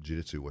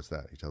 jiu-jitsu, what's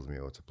that? He tells me,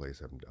 it's a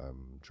place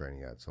I'm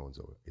training at, so and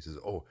so. He says,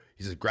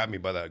 grab me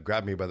by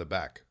the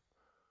back.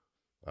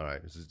 All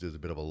right, there's a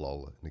bit of a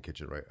lull in the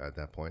kitchen right at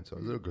that point. So I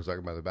was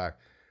grabbing by the back.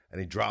 And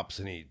he drops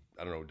and he,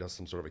 I don't know, does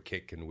some sort of a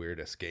kick and weird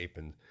escape.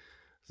 And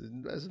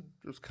It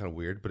was kind of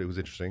weird, but it was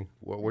interesting.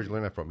 Where'd you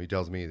learn that from? He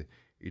tells me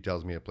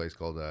a place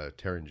called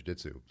Terran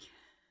Jiu-Jitsu,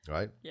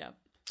 right? Yeah.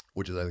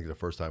 Which is, I think, the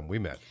first time we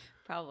met.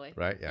 Probably.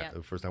 Right? Yeah,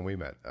 the first time we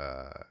met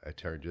at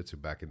Terran Jiu-Jitsu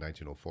back in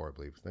 1904, I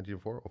believe.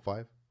 1904,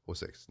 05,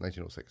 06,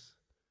 1906.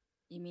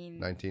 You mean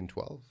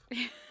 1912?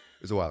 It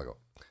was a while ago.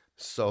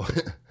 So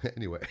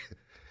anyway,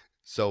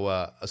 so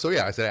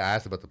yeah, I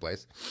asked about the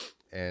place,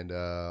 and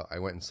I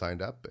went and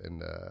signed up,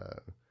 and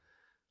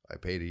I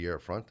paid a year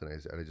up front, and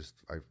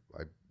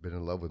I've been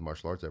in love with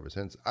martial arts ever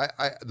since.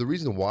 The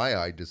reason why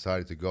I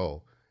decided to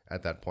go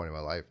at that point in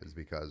my life is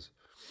because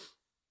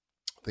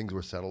things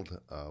were settled.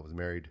 I was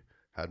married,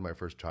 had my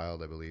first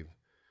child, I believe.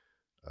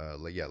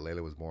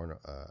 Layla was born.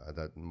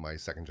 My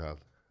second child,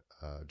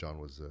 John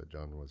was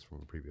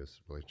from a previous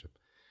relationship.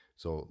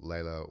 So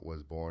Layla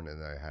was born,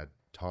 and I had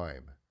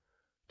time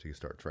to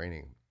start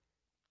training.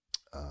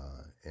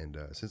 And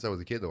since I was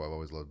a kid, though, I've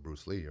always loved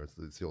Bruce Lee.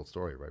 It's the old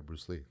story, right?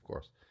 Bruce Lee, of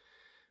course.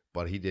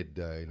 But he did,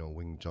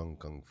 Wing Chun,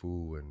 Kung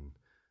Fu, and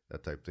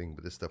that type of thing.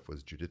 But this stuff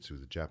was jiu-jitsu,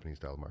 the Japanese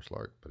style of martial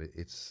art. But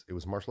it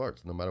was martial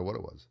arts, no matter what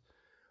it was.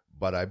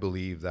 But I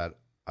believe that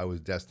I was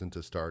destined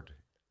to start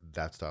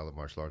that style of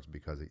martial arts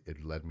because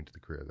it led me to the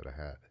career that I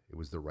had. It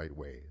was the right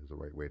way. It was the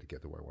right way to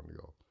get to where I wanted to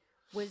go.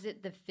 Was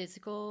it the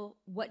physical?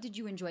 What did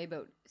you enjoy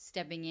about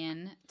stepping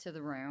in to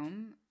the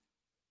room?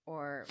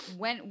 Or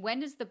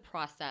when is the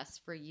process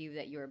for you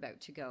that you're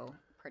about to go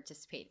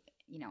participate?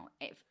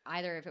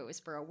 If it was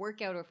for a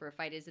workout or for a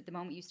fight, is it the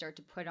moment you start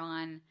to put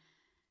on,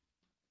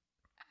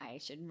 I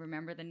should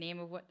remember the name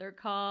of what they're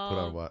called. Put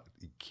on what?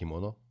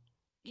 Kimono?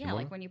 Yeah,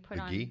 like when you put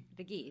on gi?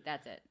 the gi,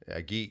 that's it.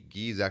 Yeah,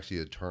 gi is actually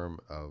a term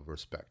of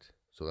respect.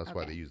 So that's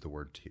why they use the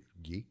word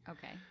gi.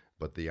 Okay.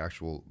 But the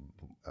actual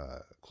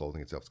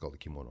clothing itself is called the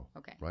kimono.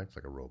 Okay. Right? It's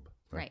like a robe.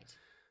 Right.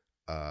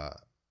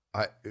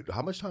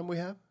 How much time we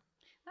have?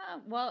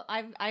 Well,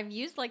 I've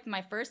used like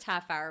my first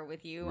half hour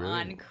with you Really?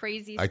 on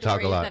crazy I stories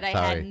talk a lot. that I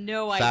Sorry. had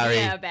no Sorry.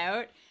 idea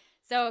about.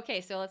 So,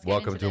 okay, so let's get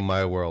Welcome into to this.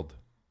 my world.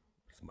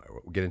 It's my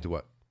world. We'll get into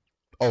what?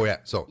 Oh, yeah.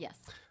 So, Yes.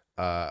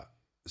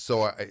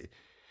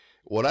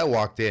 When I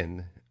walked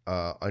in,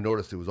 I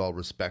noticed it was all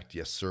respect.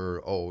 Yes,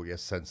 sir. Oh,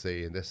 yes,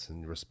 sensei, and this,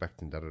 and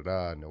respect, and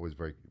da-da-da. And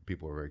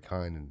people were very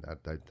kind and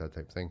that type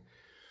of thing.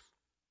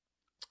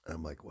 And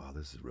I'm like, wow,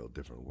 this is a real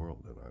different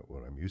world than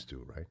what I'm used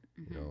to, right?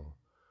 Mm-hmm.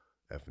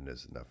 Effing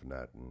this and effing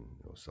that, and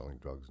selling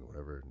drugs and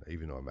whatever. And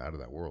even though I'm out of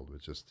that world,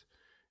 it's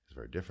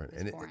very different.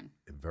 It's foreign.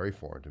 It very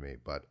foreign to me,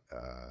 but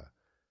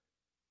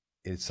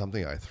it's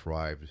something I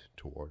thrived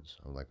towards.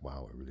 I'm like,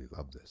 wow, I really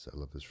love this. I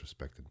love this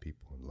respect in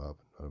people and love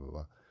and blah, blah,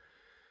 blah.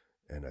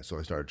 And so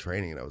I started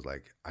training, and I was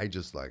like, I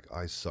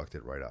sucked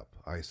it right up.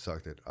 I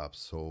sucked it up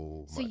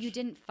so much. So you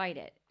didn't fight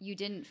it. You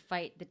didn't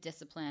fight the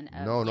discipline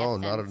of no. I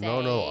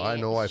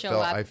know.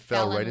 I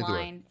fell right into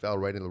line. it. Fell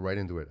right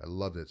into it. I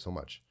loved it so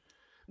much.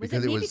 Was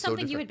it maybe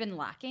something you had been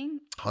lacking?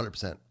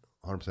 100%.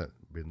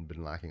 Been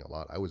lacking a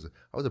lot. I was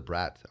a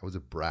brat.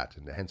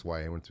 And hence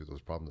why I went through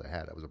those problems I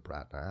had. I was a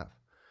brat and a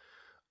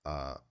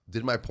half.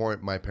 Did my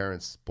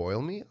parents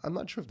spoil me? I'm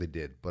not sure if they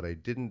did, but I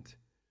didn't.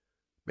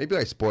 Maybe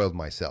I spoiled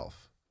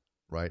myself.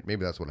 Right?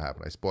 Maybe that's what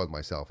happened. I spoiled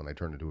myself, and I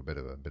turned into a bit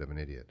of an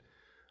idiot.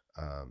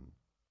 I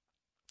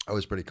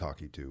was pretty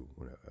cocky too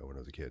when I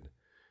was a kid.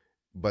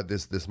 But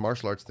this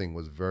martial arts thing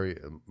was very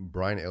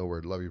Brian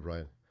Aylward. Love you,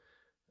 Brian.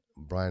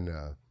 Brian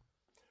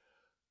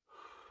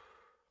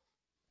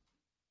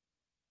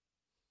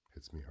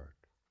hits me hard.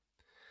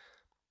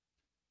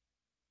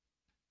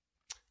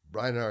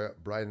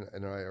 Brian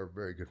and I are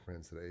very good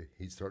friends today.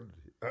 He started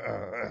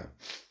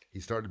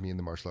me in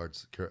the martial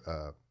arts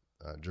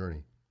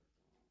journey.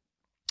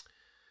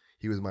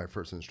 He was my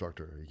first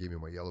instructor. He gave me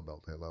my yellow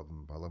belt. I love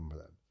him for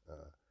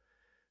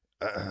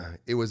that.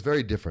 It was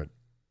very different.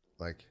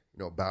 Like,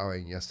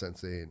 bowing, yes,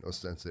 sensei, and os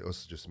sensei.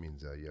 Os just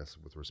means yes,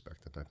 with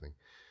respect, that type of thing.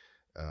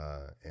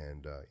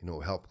 And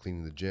help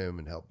cleaning the gym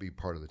and help be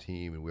part of the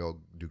team. And we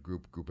all do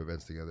group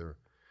events together.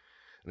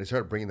 And I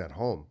started bringing that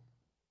home.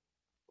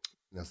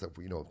 And that's like,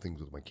 things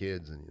with my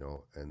kids. And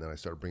then I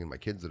started bringing my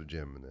kids to the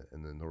gym.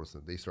 And then noticed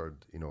that they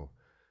started,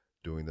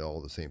 doing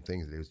all the same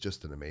things. It was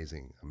just an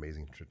amazing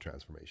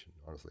transformation,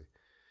 honestly.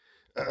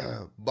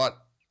 But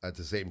at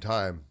the same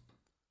time,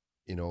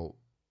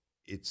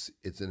 it's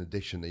an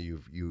addiction that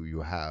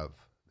you have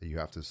that you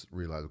have to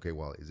realize. Okay,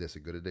 well, is this a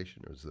good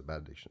addiction or is it a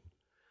bad addiction?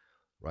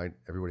 Right?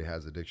 Everybody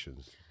has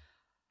addictions.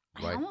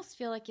 Right? I almost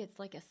feel like it's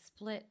like a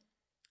split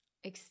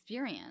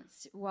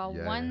experience. While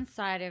Yeah, one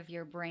side of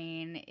your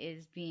brain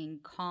is being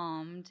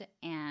calmed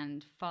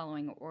and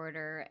following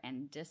order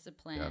and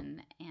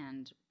discipline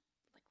and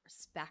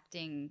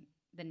respecting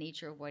the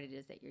nature of what it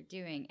is that you're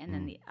doing, and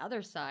then the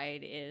other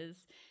side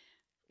is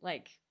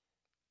like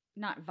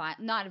not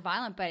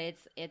violent, but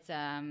it's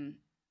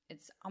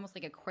almost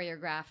like a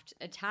choreographed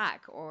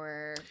attack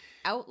or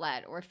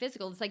outlet or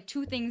physical. It's like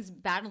two things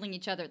battling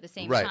each other at the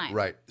same time.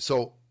 Right.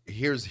 So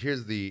here's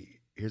the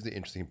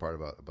interesting part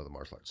about the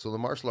martial arts. So the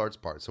martial arts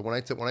part. So when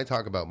I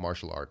talk about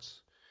martial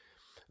arts,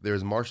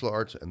 there's martial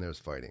arts and there's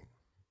fighting.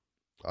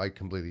 I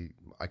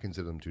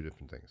consider them two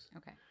different things.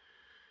 Okay.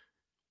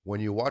 When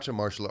you watch a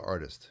martial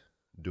artist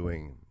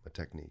doing a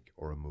technique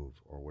or a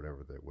move or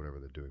whatever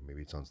they're doing,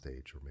 maybe it's on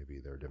stage or maybe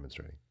they're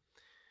demonstrating,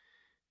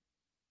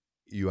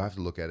 you have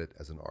to look at it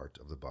as an art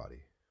of the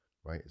body,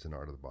 right? It's an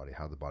art of the body,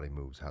 how the body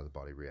moves, how the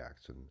body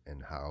reacts,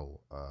 and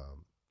how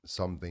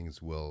some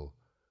things will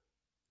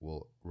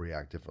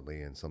react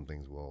differently and some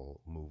things will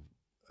move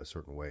a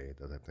certain way,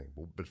 that type of thing.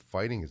 But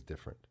fighting is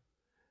different.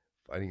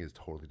 Fighting is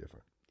totally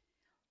different.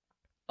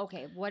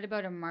 Okay, what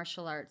about a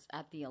martial arts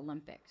at the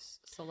Olympics?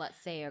 So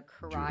let's say a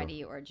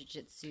karate or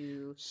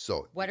jiu-jitsu.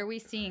 So what are we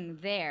seeing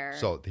there?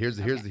 So here's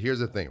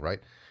the thing,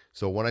 right?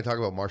 So when I talk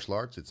about martial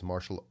arts, it's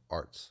martial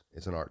arts.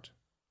 It's an art.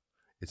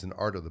 It's an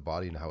art of the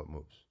body and how it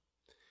moves.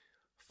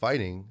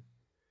 Fighting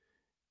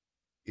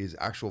is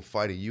actual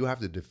fighting. You have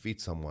to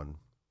defeat someone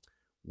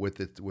with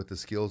the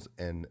skills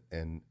and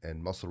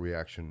muscle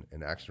reaction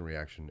and action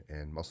reaction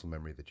and muscle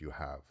memory that you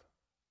have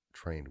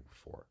trained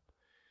for.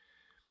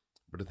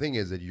 But the thing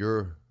is that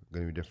you're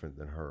going to be different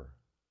than her,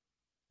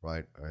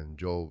 right? And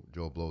Joe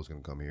Blow's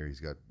going to come here. He's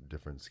got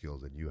different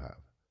skills than you have.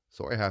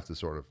 So I have to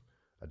sort of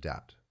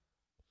adapt.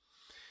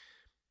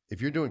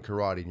 If you're doing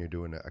karate and you're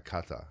doing a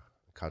kata,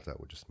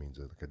 which just means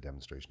like a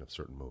demonstration of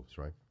certain moves,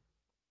 right?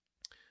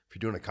 If you're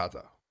doing a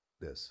kata,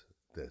 this,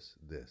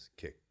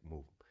 kick,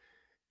 move,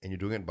 and you're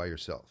doing it by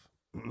yourself,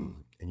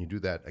 and you do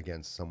that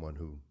against someone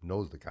who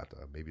knows the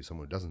kata, maybe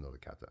someone who doesn't know the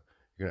kata,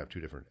 you're going to have two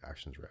different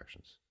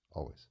reactions,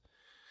 always.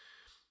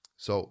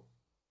 So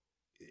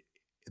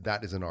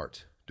that is an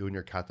art. Doing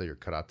your kata, your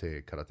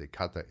karate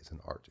kata is an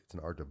art. It's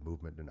an art of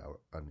movement and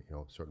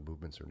certain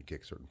movements, certain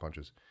kicks, certain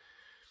punches.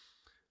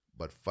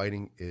 But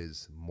fighting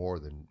is more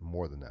than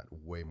that,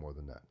 way more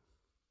than that.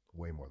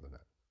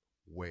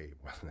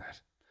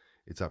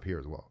 It's up here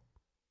as well.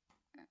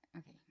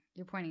 Okay,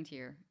 you're pointing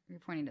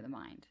to the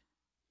mind.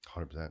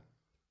 100%.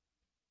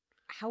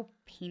 How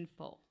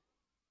painful?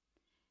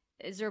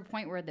 Is there a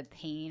point where the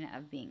pain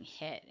of being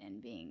hit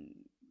and being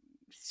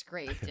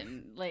scraped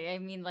and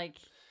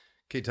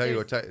Okay, tell you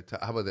what.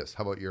 How about this?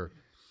 How about you're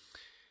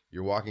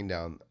walking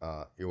down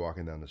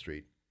the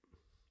street,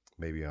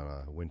 maybe on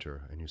a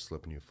winter, and you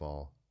slip and you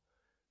fall,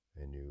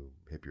 and you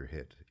hit your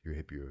hip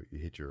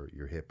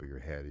or your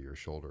head or your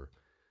shoulder.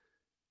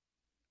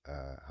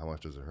 How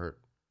much does it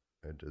hurt?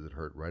 Does it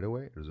hurt right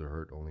away, or does it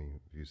hurt only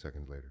a few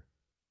seconds later?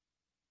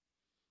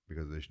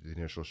 Because the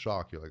initial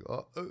shock, you're like,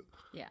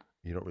 yeah.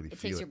 You don't really feel it.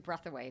 It takes your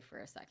breath away for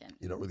a second.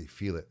 You don't really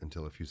feel it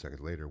until a few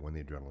seconds later when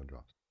the adrenaline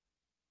drops.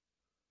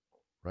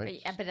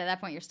 Right? But at that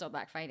point, you're still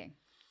back fighting.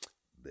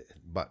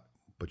 But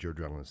your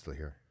adrenaline's still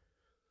here.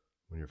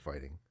 When you're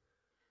fighting,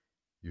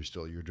 your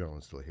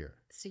adrenaline's still here.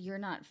 So you're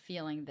not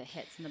feeling the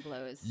hits and the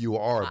blows. You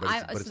are,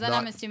 but it's not.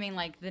 I'm assuming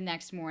like the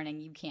next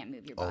morning you can't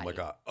move your body. Oh my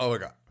god! Oh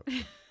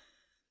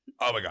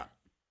my god!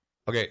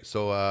 Okay,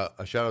 so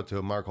a shout out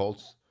to Mark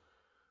Holtz.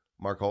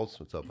 Mark Holtz,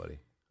 what's up, buddy?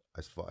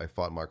 I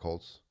fought Mark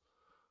Holtz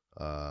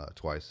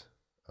twice.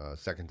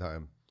 Second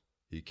time,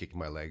 he kicked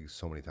my legs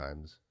so many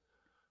times.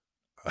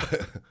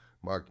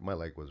 Mark, my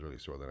leg was really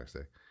sore the next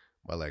day.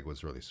 My leg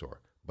was really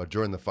sore. But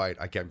during the fight,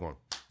 I kept going,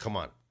 come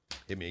on,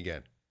 hit me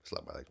again.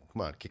 Slap my leg.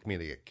 Come on, kick me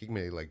in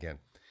the leg again.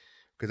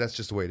 Because that's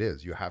just the way it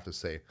is. You have to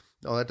say,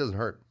 no, that doesn't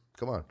hurt.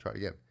 Come on, try it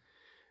again.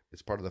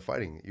 It's part of the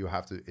fighting. You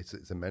have to.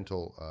 It's a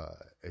mental.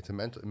 It's a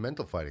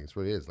mental fighting. It's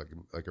what it is. Like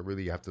it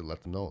really. You have to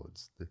let them know.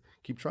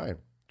 Keep trying.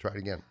 Try it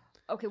again.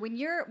 Okay, when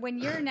you're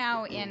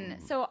now in.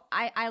 So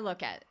I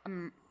look at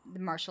the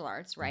martial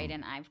arts, right?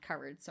 And I've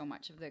covered so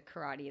much of the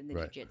karate and the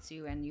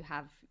jiu-jitsu, and you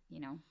have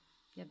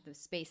the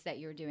space that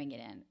you're doing it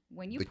in.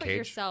 When you put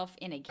yourself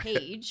in a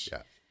cage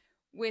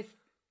with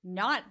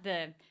not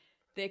the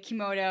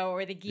kimono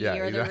or the gi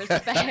or the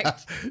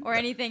respect or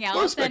anything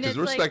else, respect is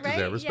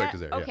there. Respect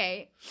is there.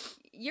 Okay.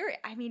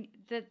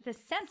 The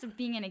sense of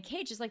being in a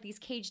cage is like these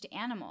caged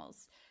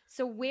animals.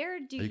 So where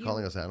do you... Are you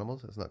calling us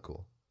animals? That's not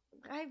cool.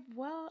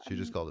 She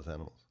just called us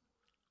animals.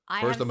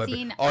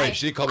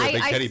 She called me a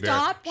big teddy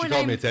bear. She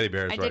called me a teddy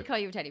bear. I did call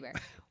you a teddy bear.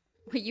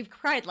 But you've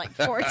cried like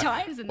 4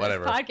 times in this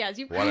podcast.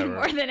 You've cried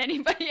more than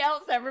anybody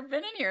else ever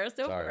been in here.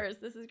 So of course,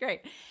 this is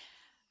great.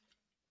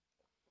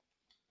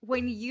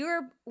 When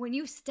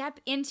you step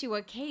into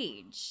a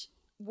cage,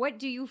 what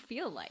do you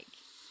feel like?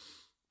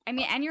 I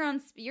mean, and you're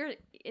on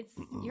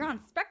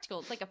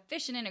spectacle. It's like a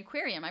fish in an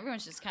aquarium.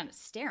 Everyone's just kind of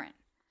staring.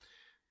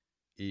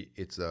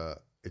 It's an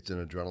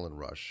adrenaline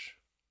rush.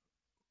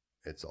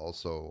 It's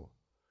also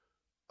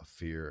a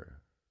fear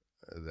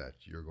that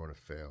you're going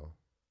to fail.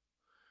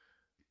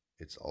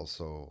 It's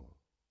also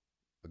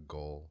a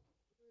goal.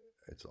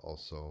 It's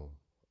also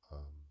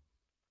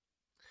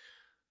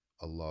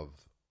a love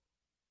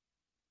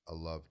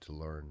to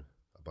learn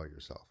about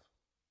yourself.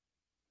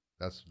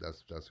 That's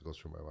what goes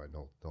through my mind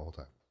the whole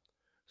time.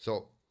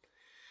 So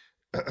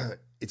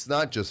it's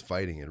not just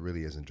fighting. It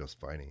really isn't just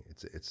fighting.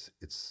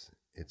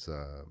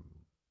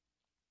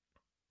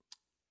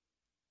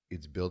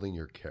 It's building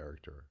your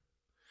character.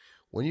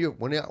 When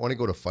I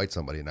go to fight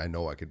somebody, and I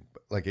know I could,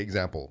 like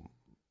example,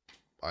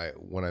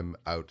 when I'm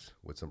out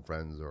with some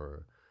friends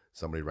or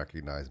somebody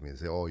recognizes me and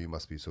say, "Oh, you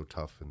must be so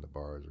tough in the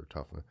bars or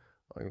tough."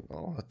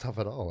 Oh, not tough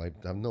at all. I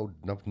have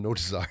no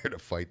desire to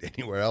fight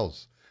anywhere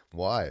else.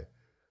 Why?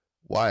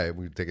 Why?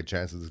 We take a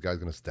chance that this guy's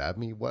going to stab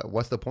me?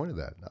 What's the point of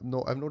that?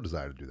 I have no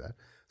desire to do that.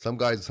 Some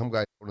guy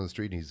on the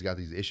street and he's got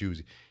these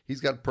issues. He's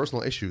got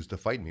personal issues to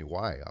fight me.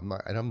 Why?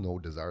 I have no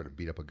desire to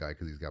beat up a guy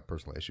because he's got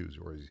personal issues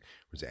or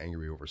he's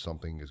angry over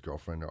something, his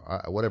girlfriend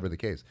or whatever the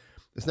case.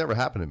 It's never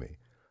happened to me,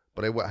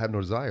 but I have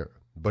no desire.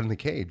 But in the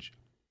cage,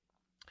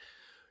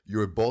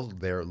 you're both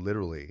there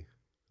literally.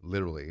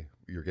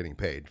 You're getting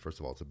paid. First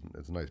of all,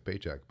 it's a nice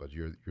paycheck, but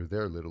you're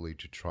there literally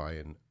to try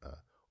and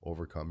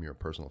overcome your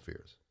personal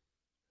fears.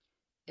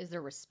 Is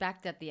there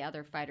respect that the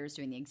other fighter's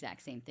doing the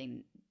exact same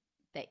thing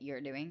that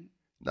you're doing?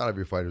 Not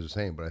every fighter is the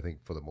same, but I think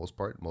for the most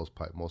part,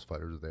 most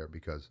fighters are there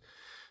because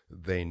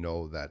they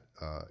know that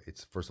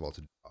it's, first of all, it's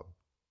a job,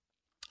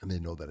 and they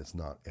know that it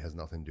has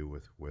nothing to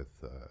do with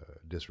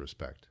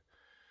disrespect.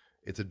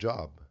 It's a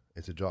job.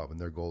 It's a job, and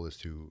their goal is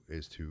to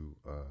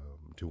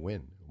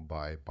win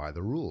by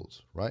the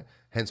rules, right?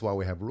 Hence why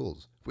we have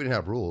rules. If we didn't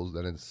have rules,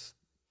 then it's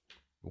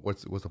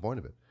what's the point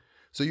of it?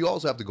 So you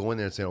also have to go in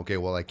there and say, okay,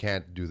 well, I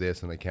can't do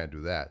this and I can't do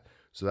that.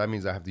 So that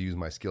means I have to use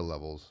my skill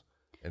levels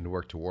and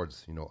work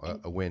towards,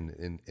 a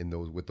win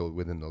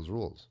within those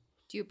rules.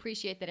 Do you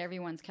appreciate that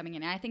everyone's coming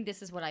in? And I think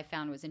this is what I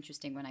found was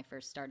interesting when I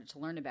first started to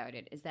learn about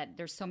it, is that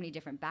there's so many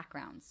different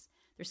backgrounds.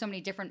 There's so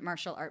many different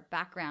martial art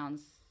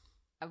backgrounds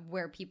of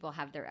where people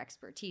have their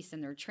expertise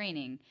and their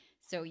training.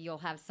 So you'll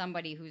have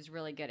somebody who's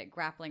really good at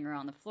grappling or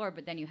on the floor,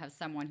 but then you have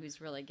someone who's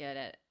really good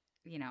at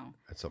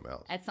at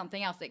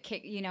something else that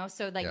kick,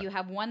 so that you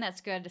have one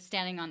that's good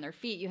standing on their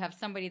feet. You have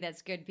somebody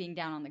that's good being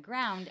down on the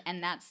ground.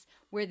 And that's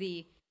where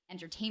the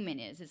entertainment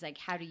is like,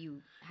 how do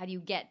you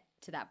get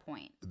to that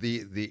point?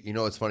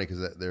 It's funny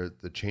because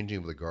the changing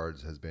of the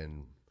guards has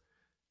been,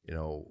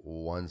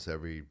 once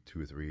every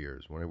 2 or 3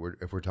 years.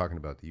 If we're talking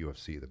about the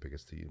UFC, the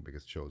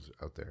biggest shows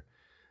out there,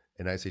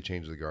 and I say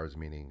change of the guards,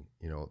 meaning,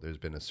 there's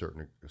been a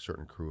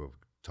certain crew of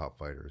top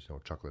fighters,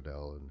 Chuck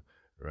Liddell and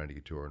Randy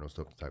Couture and those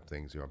type of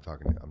things. I'm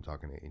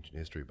talking ancient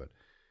history, but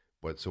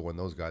so when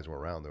those guys were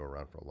around, they were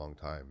around for a long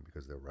time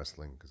because they're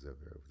wrestling, because of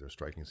their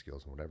striking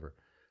skills and whatever.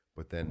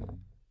 But then a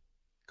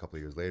couple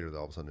of years later,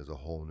 all of a sudden there's a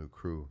whole new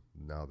crew.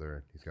 Now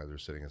these guys are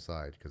sitting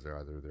aside because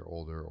they're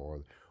older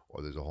or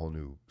there's a whole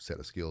new set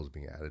of skills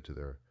being added to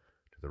their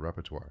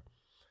repertoire.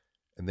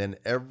 And then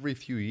every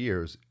few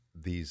years,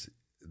 these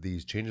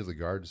changes of the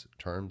guards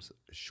terms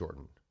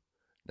shorten.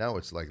 Now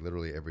it's like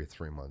literally every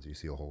 3 months you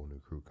see a whole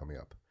new crew coming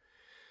up.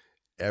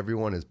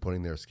 Everyone is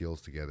putting their skills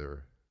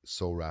together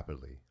so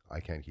rapidly. I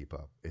can't keep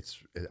up.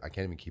 I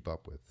can't even keep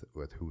up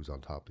with who's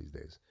on top these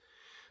days.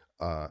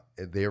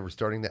 They are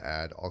starting to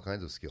add all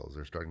kinds of skills.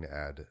 They're starting to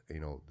add,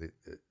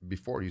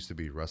 before it used to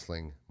be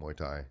wrestling, Muay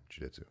Thai,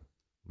 Jiu-Jitsu,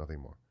 nothing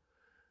more.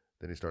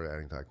 Then they started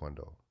adding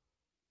Taekwondo.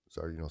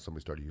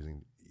 Somebody started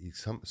using,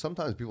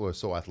 sometimes people are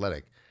so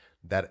athletic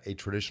that a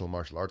traditional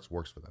martial arts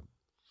works for them.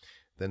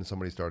 Then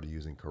somebody started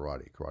using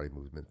karate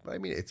movement. But I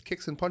mean, it's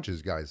kicks and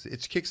punches, guys.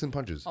 It's kicks and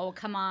punches. Oh,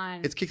 come on.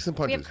 It's kicks and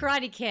punches. We have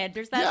Karate Kid.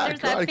 There's that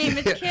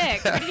famous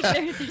kick.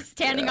 They're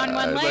standing on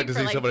one leg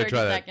for like 30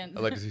 seconds.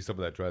 I'd like to see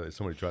somebody try that in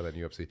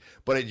UFC.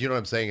 But you know what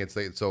I'm saying? It's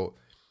like, so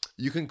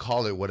you can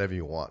call it whatever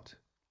you want,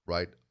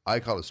 right? I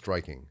call it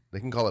striking. They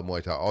can call it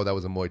Muay Thai. Oh, that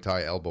was a Muay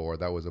Thai elbow, or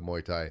that was a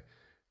Muay Thai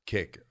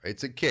kick.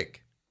 It's a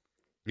kick.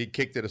 He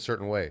kicked it a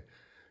certain way.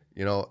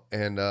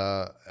 And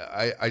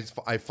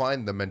I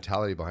find the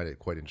mentality behind it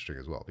quite interesting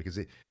as well, because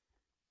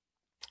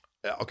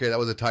that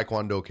was a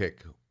Taekwondo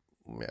kick.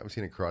 I haven't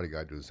seen a karate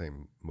guy do the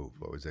same move.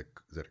 What was that?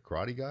 Is that a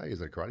karate guy? Is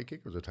that a karate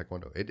kick or is it a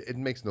Taekwondo? It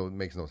makes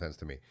no sense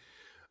to me.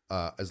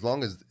 As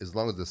long as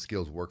the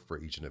skills work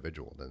for each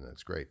individual, then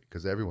that's great,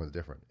 because everyone's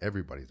different.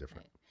 Everybody's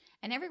different. Right.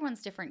 And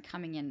everyone's different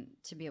coming in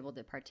to be able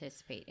to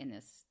participate in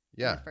this.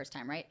 Yeah. The first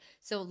time, right?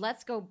 So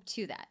let's go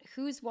to that.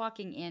 Who's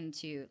walking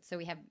into? So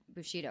we have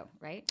Bushido,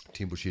 right?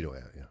 Team Bushido,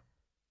 yeah.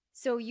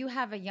 So you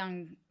have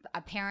a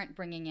parent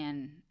bringing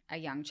in a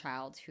young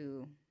child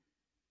who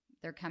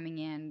they're coming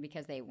in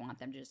because they want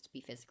them just to be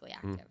physically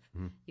active.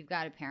 Mm-hmm. You've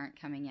got a parent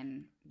coming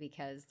in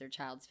because their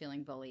child's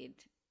feeling bullied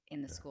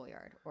in the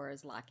schoolyard, or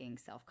is lacking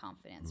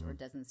self-confidence, or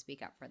doesn't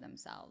speak up for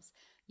themselves.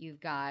 You've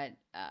got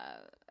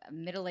a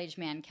middle-aged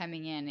man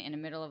coming in the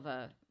middle of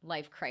a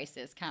life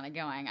crisis, kind of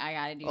going, "I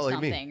got to do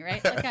something,"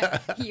 right?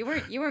 Like you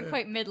weren't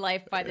quite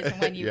midlife by the time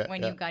when you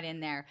got in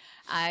there.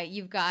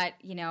 You've got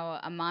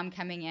a mom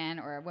coming in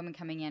or a woman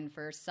coming in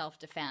for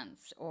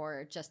self-defense,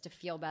 or just to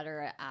feel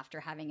better after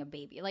having a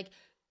baby. Like,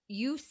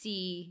 you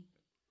see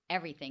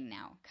everything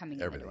now coming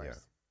in the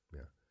doors.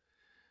 Yeah.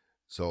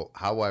 So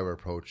how I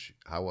approach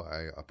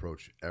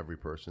every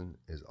person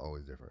is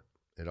always different.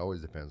 It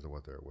always depends on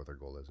what their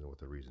goal is and what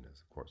their reason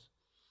is, of course.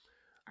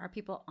 Are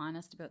people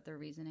honest about their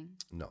reasoning?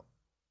 No.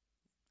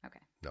 Okay.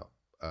 No.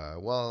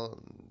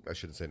 Well, I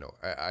shouldn't say no.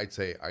 I'd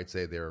say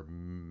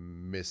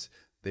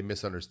they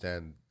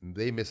misunderstand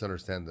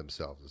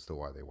themselves as to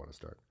why they want to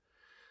start.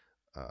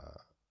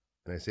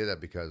 And I say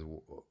that because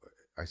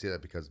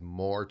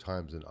more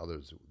times than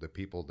others, the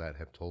people that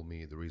have told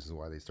me the reasons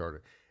why they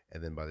started,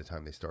 and then by the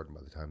time they start and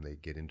by the time they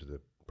get into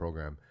the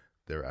program,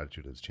 their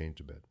attitude has changed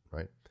a bit,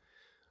 right?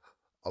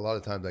 A lot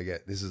of times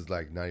this is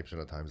like 90% of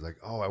the times, like,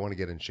 oh, I want to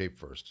get in shape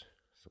first.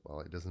 So, well,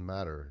 it doesn't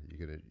matter.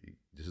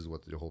 This is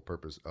what the whole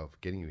purpose of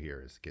getting you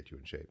here is to get you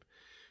in shape.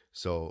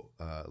 So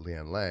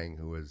Leanne Lang,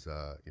 who is,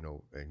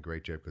 in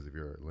great shape because of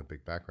your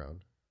Olympic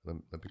background.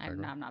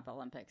 I'm not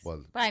Olympics.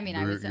 Well, but I mean,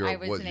 I was an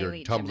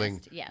elite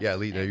gymnast. Yes. Yeah,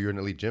 you're an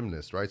elite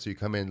gymnast, right? So you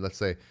come in, let's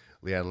say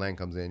Leanne Lang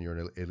comes in, you're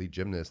an elite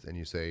gymnast, and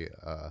you say,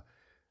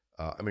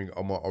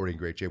 I'm already in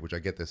great shape, which I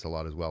get this a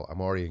lot as well.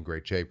 I'm already in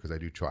great shape because I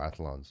do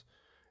triathlons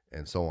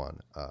and so on.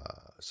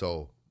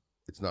 So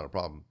it's not a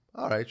problem.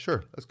 All right,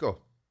 sure, let's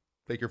go.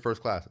 Take your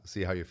first class,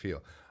 see how you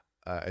feel.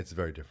 It's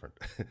very different.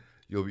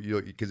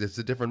 You'll because it's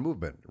a different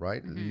movement,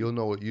 right? Mm-hmm.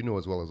 You know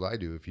as well as I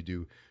do. If you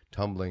do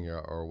tumbling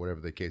or whatever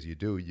the case you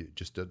do, it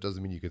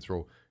doesn't mean you can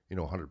throw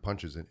 100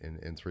 punches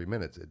in 3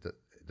 minutes.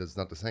 It's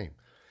not the same.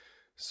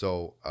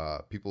 So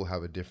people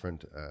have a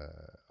different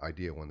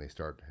idea when they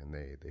start, and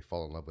they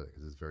fall in love with it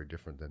because it's very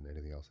different than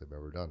anything else they've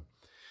ever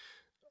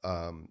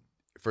done.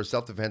 For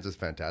self-defense, it's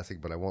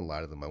fantastic, but I won't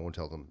lie to them. I won't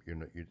tell them,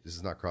 this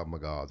is not Krav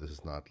Maga. This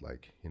is not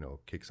like,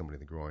 kick somebody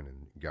in the groin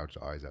and gouge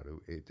the eyes out.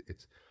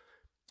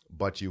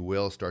 But you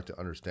will start to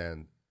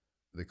understand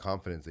the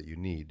confidence that you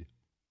need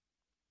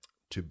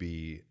to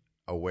be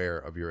aware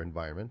of your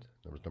environment,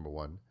 number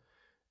one,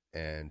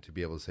 and to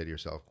be able to say to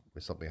yourself,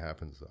 if something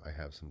happens, I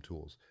have some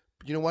tools.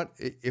 But you know what?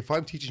 If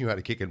I'm teaching you how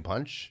to kick and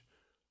punch,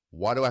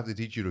 why do I have to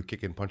teach you to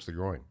kick and punch the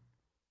groin?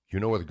 You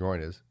know where the groin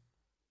is.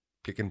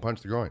 Kick and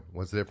punch the groin.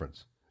 What's the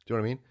difference? Do you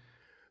know what I mean?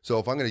 So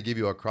if I'm going to give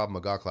you a Krav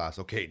Maga class,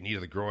 okay, knee to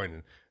the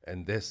groin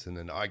and this, and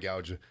then eye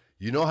gouge.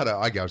 You know how to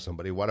eye gouge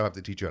somebody. Why do I have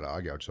to teach you how to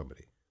eye gouge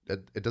somebody?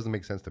 It doesn't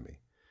make sense to me.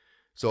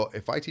 So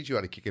if I teach you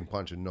how to kick and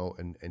punch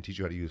and teach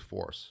you how to use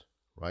force,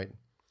 right?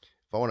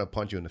 If I want to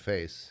punch you in the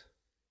face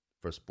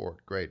for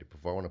sport, great. If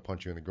I want to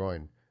punch you in the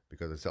groin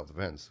because of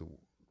self-defense,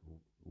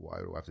 why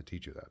do I have to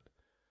teach you that?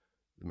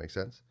 Does it make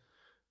sense?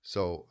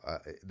 So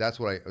that's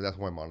why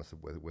I'm honest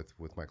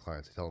with my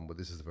clients. I tell them, well,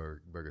 this is a very,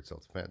 very good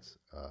self-defense.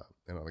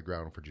 And on the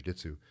ground for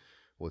jiu-jitsu,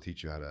 we'll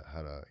teach you how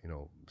to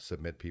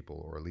submit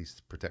people or at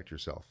least protect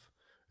yourself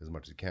as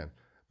much as you can.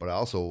 But I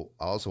also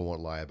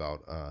won't lie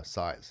about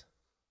size.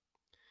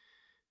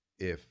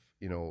 If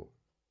you're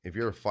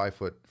a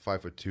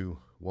 5'2"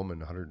 woman,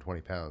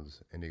 120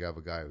 pounds, and you have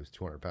a guy who's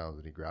 200 pounds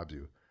and he grabs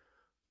you,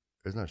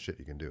 there's not shit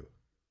you can do.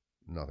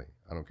 Nothing.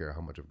 I don't care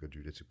how much of a good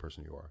jiu-jitsu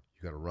person you are.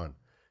 You got to run.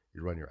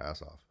 You run your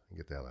ass off and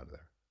get the hell out of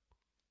there.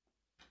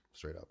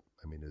 Straight up.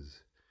 I mean,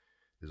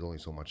 there's only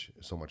so much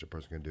a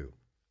person can do.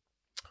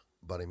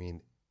 But I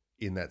mean,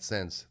 in that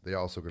sense, they're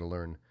also going to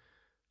learn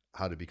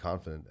how to be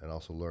confident and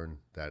also learn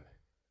that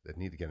they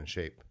need to get in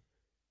shape.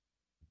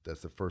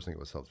 That's the first thing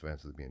about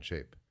self-defense, is to be in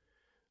shape.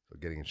 So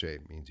getting in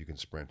shape means you can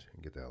sprint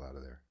and get the hell out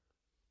of there.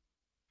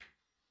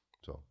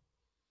 So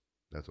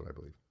that's what I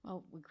believe.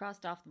 Well, we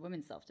crossed off the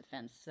women's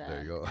self-defense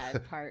there you go.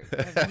 part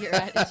of your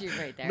attitude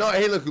right there. No,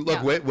 hey, look,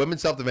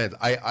 women's self-defense.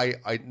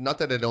 I not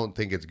that I don't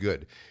think it's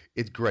good.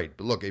 It's great.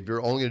 But look, if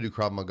you're only going to do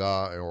Krav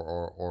Maga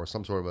or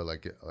some sort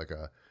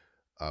of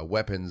a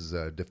weapons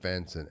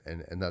defense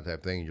and that type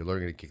of thing, you're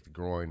learning to kick the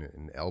groin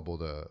and elbow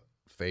the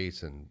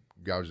face and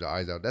gouge the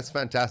eyes out, that's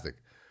fantastic.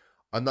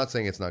 I'm not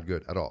saying it's not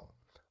good at all.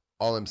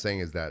 All I'm saying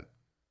is that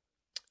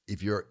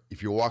if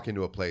you walk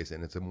into a place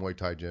and it's a Muay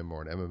Thai gym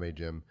or an MMA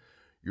gym,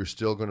 you're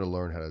still going to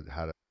learn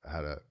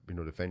how to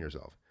defend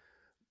yourself.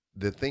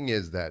 The thing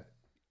is that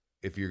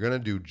if you're going to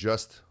do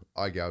just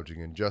eye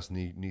gouging and just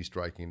knee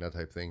striking, that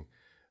type of thing,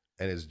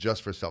 and it's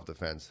just for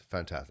self-defense,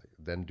 fantastic.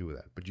 Then do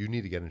that. But you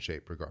need to get in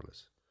shape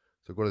regardless.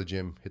 So go to the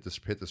gym, hit the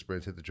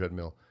sprints, hit the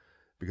treadmill,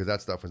 because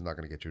that stuff is not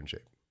going to get you in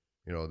shape.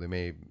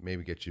 They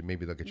maybe get you.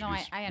 Maybe they'll get you. No,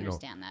 I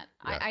understand that.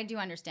 Yeah. I do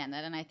understand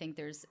that, and I think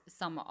there's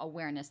some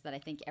awareness that I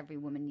think every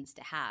woman needs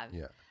to have.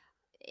 Yeah.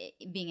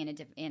 Being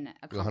in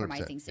a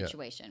compromising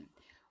situation.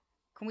 Yeah.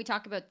 Can we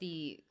talk about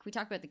the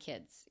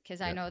kids?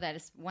 Because I know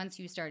that once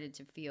you started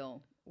to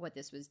feel what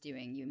this was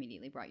doing, you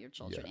immediately brought your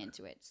children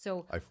into it.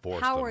 So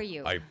how are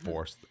you? I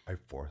forced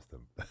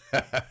them.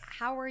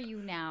 How are you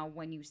now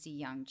when you see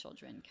young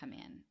children come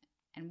in,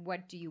 and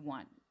what do you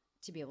want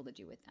to be able to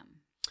do with them?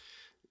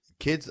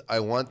 Kids, I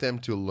want them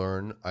to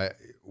learn.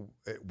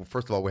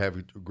 First of all, we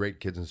have great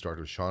kids in start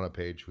with Shauna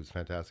Page, who's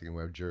fantastic, and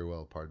we have Jerry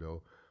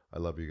Pardo. I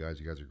love you guys.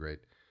 You guys are great.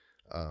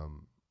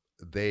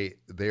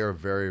 They are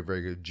very,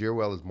 very good.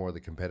 Jirwell is more the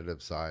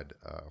competitive side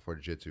for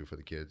jiu-jitsu for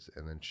the kids,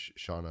 and then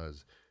Shauna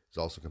is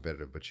also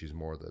competitive, but she's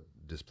more the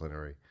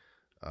disciplinary.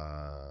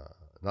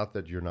 Not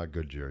that you're not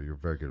good, Jerry. You're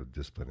very good at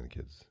disciplining the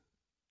kids.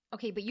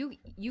 Okay, but you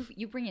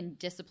bring in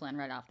discipline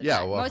right off the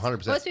bat. Yeah, well,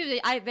 100%. Most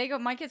people,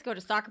 my kids go to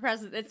soccer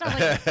practice. It's not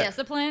like it's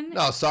discipline.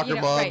 No, soccer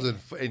moms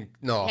and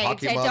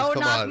hockey moms.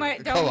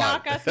 Don't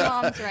knock us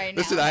moms right now.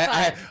 Listen,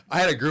 I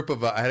had a group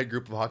of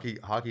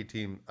hockey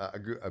team,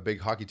 a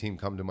big hockey team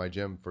come to my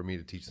gym for me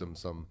to teach them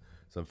some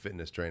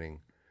fitness training,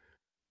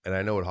 and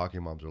I know what hockey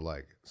moms are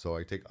like. So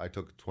I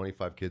took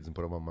 25 kids and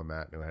put them on my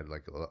mat, and I had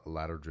like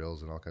ladder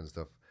drills and all kinds of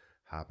stuff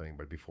happening.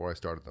 But before I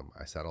started them,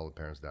 I sat all the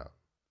parents down.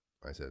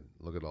 I said,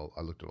 I looked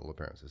at all the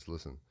parents. I said,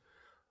 listen,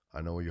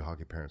 I know what you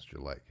hockey parents are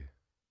like.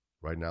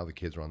 Right now, the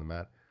kids are on the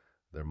mat.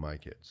 They're my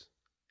kids.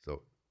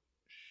 So,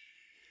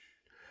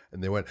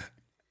 and they went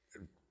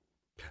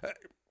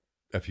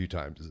a few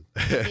times.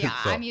 Yeah,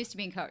 So, I'm used to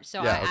being coached,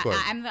 so Yeah, of course.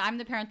 I'm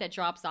the parent that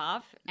drops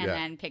off and Yeah.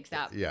 then picks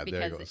up. Yeah,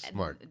 there you go. because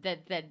Smart.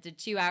 the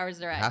 2 hours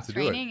they're Have at to do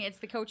it. training, it's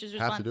the coach's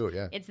Have response. to do it,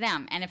 yeah. It's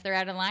them, and if they're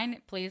out of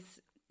line,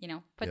 please,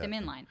 put Yeah. them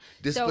in line.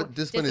 Discipline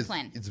is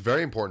discipline. it's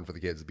very important for the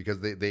kids because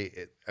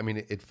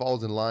it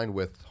falls in line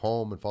with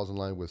home. It falls in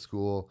line with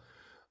school.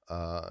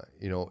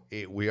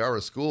 We are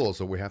a school,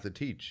 so we have to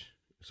teach.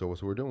 So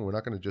what we're doing, we're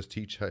not going to just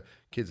teach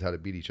kids how to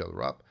beat each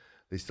other up.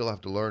 They still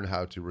have to learn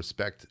how to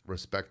respect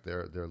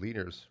their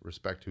leaders,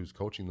 respect who's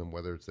coaching them,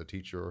 whether it's the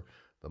teacher,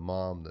 the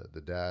mom,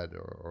 the dad,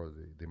 or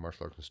the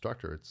martial arts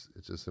instructor. It's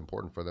just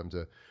important for them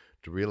to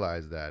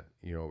realize that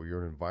you're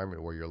in an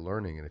environment where you're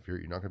learning, and if you're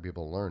not going to be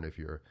able to learn if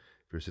you're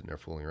sitting there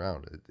fooling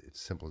around. It's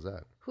simple as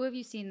that. Who have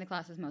you seen the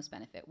classes most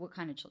benefit? What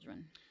kind of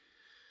children?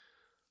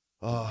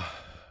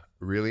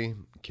 Really,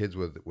 kids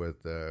with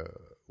the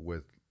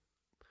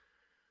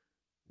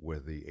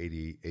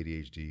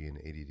ADHD and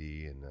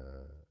ADD, and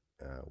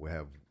we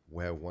have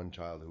one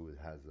child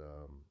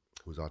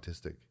who's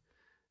autistic,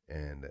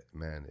 and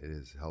man, it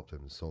has helped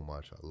him so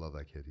much. I love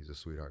that kid. He's a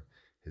sweetheart.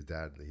 His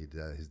dad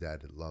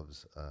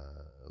loves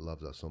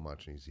us so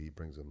much, and he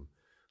brings him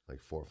like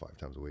 4 or 5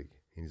 times a week.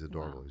 He's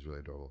adorable. Wow. He's really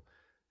adorable,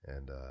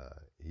 and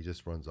he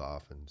just runs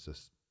off and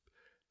just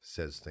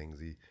says things.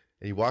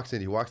 He walks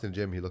in the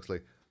gym. He looks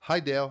like, "Hi,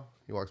 Dale."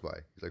 He walks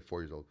by. He's like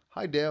 4 years old.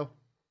 "Hi, Dale.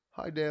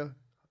 Hi, Dale."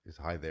 He's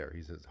hi there.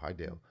 He says, "Hi,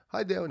 Dale.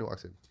 Hi, Dale." And he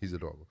walks in. He's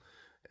adorable.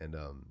 And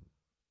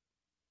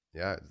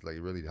it's like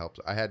it really helps.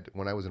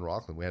 When I was in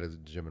Rockland, we had a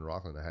gym in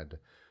Rockland. I had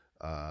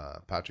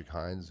Patrick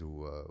Hines,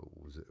 who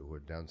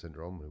had Down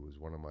syndrome, who was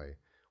one of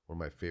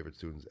my favorite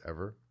students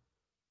ever.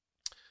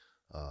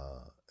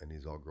 And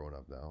he's all grown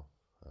up now.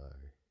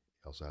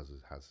 He also has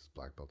his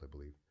black belt, I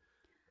believe.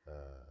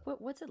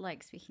 What's it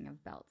like, speaking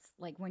of belts,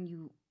 like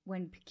when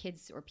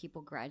kids or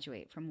people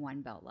graduate from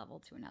one belt level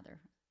to another?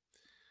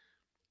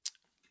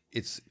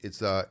 It's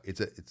a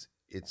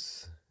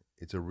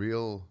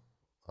real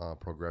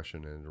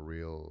progression, and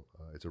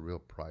it's a real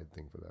pride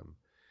thing for them.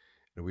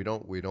 And we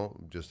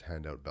don't just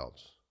hand out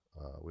belts.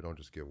 We don't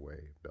just give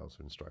away belts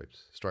and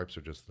stripes. Stripes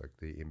are just like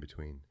the in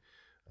between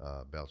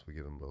belts. We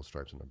give them little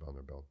stripes on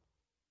their belt.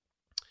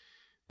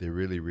 They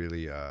really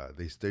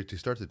they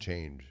start to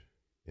change,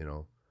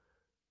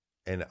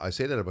 And I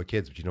say that about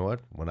kids, but you know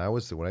what? When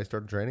I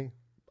started training,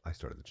 I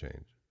started to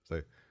change. It's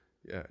like,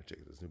 yeah, check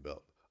this new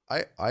belt.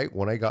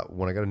 When I got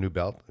a new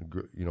belt,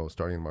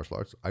 starting in martial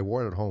arts, I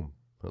wore it at home.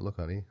 Look,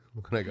 honey,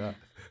 look what I got.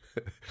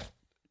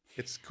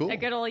 It's cool. A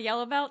good old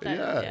yellow belt.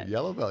 Yeah,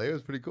 yellow belt. It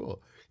was pretty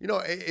cool.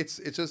 It's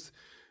just,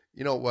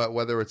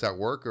 whether it's at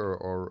work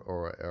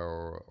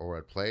or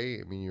at play.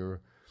 I mean,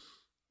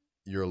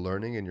 you're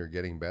learning and you're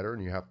getting better,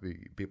 and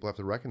people have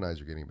to recognize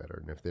you're getting better.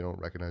 And if they don't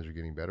recognize you're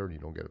getting better, and you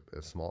don't get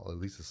at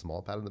least a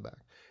small pat on the back,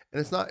 and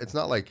it's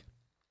not like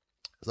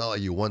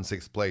you won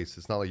 6th place.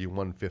 It's not like you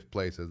won 5th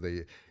place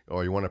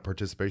or you won a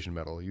participation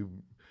medal. You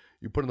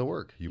put in the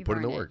work. You put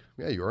in the work.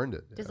 Yeah, you earned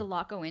it. Does a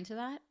lot go into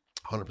that?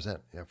 100%.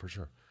 Yeah, for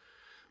sure.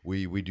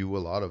 We do a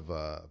lot of.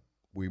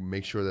 We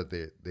make sure that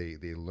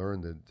they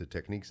learn the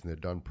techniques and they're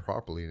done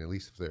properly, and at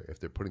least if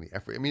they're putting the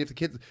effort. I mean, if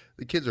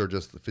the kids are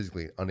just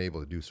physically unable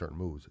to do certain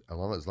moves, as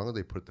long as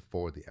they put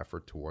forward the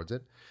effort towards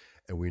it,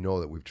 and we know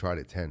that we've tried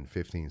it 10,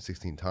 15,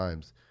 16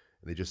 times,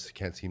 and they just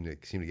can't seem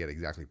to get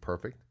exactly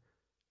perfect,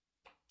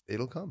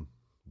 it'll come.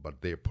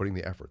 But they're putting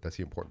the effort. That's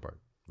the important part,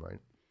 right?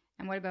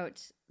 And what about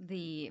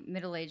the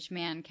middle-aged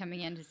man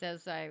coming in who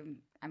says,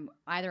 I'm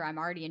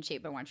already in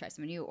shape, but I want to try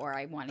something new, or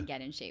I want to get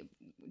in shape?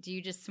 Do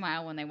you just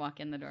smile when they walk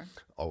in the door?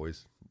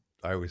 Always.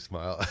 I always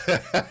smile.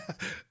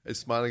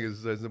 Smiling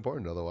is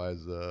important.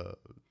 Otherwise,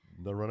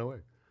 they'll run away.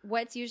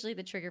 What's usually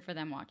the trigger for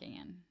them walking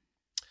in?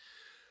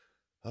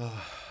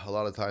 A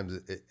lot of times,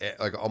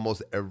 like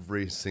almost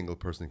every single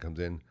person that comes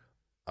in,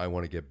 I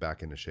want to get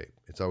back into shape.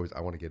 It's always,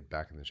 I want to get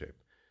back into shape.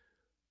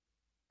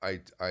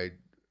 I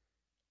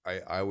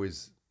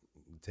always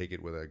take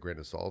it with a grain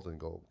of salt and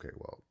go, okay,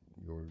 well,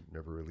 you're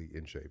never really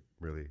in shape,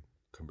 really,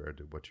 compared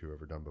to what you've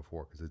ever done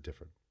before, because it's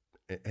different.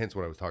 Hence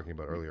what I was talking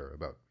about earlier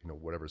about,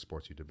 whatever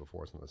sports you did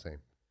before, it's not the same.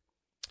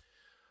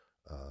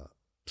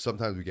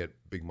 Sometimes we get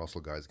big muscle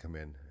guys come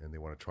in and they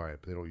want to try it,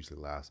 but they don't usually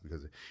last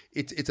because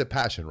it's a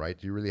passion,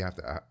 right? You really have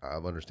to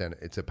understand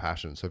it's a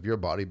passion. So if you're a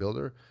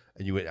bodybuilder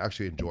and you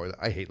actually enjoy it,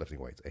 I hate lifting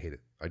weights. I hate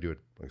it. I do it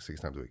like 6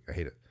 times a week. I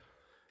hate it.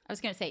 I was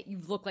going to say, you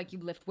look like you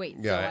lift weights.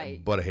 Yeah, so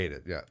but I hate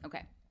it. Yeah.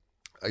 Okay.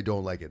 I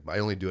don't like it. I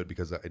only do it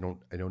because I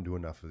don't do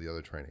enough of the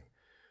other training.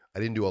 I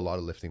didn't do a lot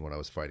of lifting when I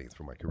was fighting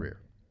through my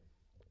career.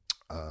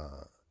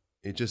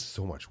 It's just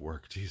so much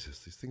work. Jesus,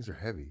 these things are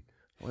heavy.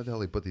 Why the hell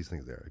they put these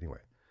things there? Anyway,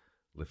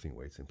 lifting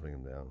weights and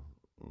putting them down.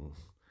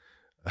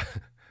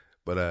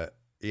 But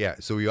yeah,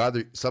 so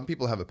some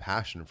people have a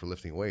passion for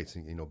lifting weights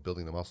and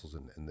building the muscles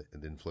and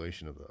the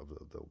inflammation of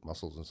the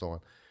muscles and so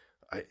on.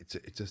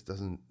 It just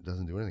doesn't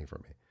do anything for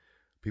me.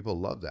 People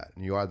love that,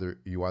 and you either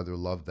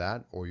love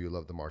that, or you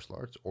love the martial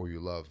arts, or you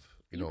love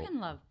You can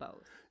love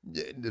both.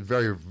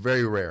 Very,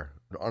 very rare.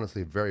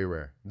 Honestly, very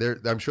rare.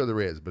 I'm sure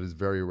there is, but it's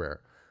very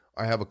rare.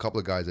 I have a couple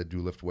of guys that do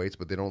lift weights,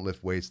 but they don't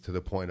lift weights to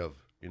the point of,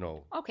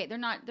 Okay, they're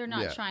not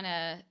trying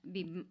to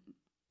be.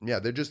 Yeah,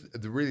 they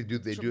really do.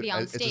 They do. Be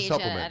on it's stage a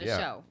supplement. at a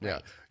show. Yeah,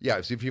 right.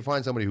 yeah. So if you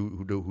find somebody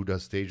who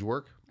does stage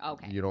work,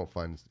 okay, you don't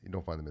find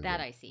them in the that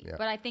gym. I see. Yeah.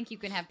 But I think you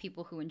can have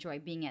people who enjoy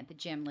being at the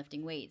gym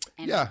lifting weights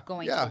and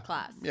going to a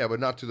class. Yeah, but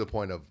not to the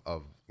point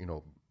of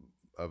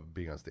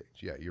being on stage.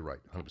 Yeah, you're right,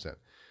 100%.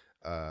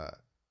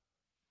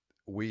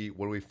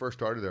 When we first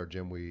started our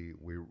gym,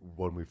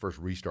 when we first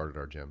restarted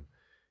our gym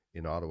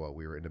in Ottawa,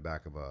 we were in the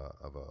back of a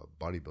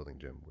bodybuilding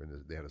gym.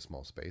 They had a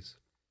small space,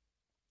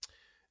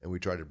 and we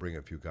tried to bring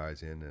a few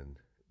guys in, and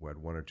we had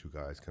one or two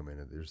guys come in,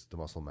 and there's the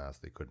muscle mass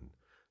they couldn't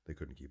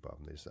keep up,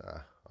 and they said,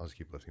 I'll just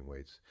keep lifting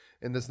weights,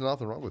 and there's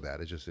nothing wrong with that.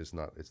 It's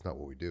not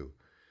what we do.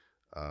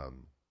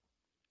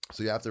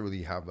 So you have to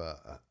really have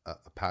a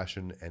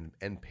passion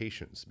and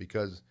patience,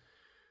 because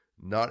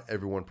not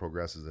everyone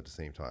progresses at the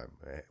same time.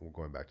 We're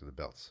going back to the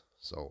belts.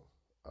 So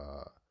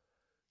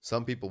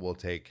some people will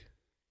take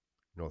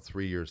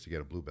 3 years to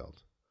get a blue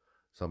belt.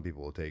 Some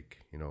people will take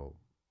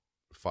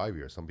 5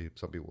 years. Some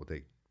people will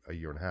take a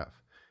year and a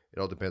half. It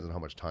all depends on how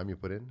much time you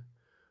put in,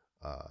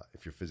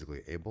 if you're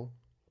physically able,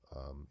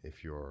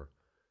 if you're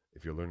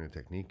learning a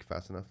technique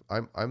fast enough.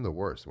 I'm the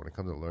worst when it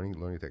comes to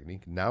learning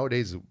technique.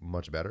 Nowadays,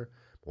 much better.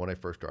 But when I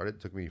first started,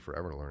 it took me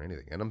forever to learn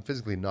anything. And I'm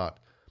physically not.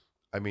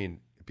 I mean,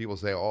 people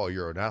say, "Oh,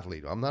 you're an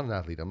athlete." I'm not an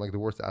athlete. I'm like the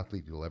worst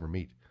athlete you'll ever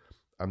meet.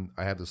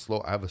 I have a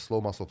slow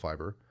muscle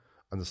fiber.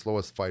 I'm the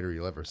slowest fighter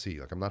you'll ever see.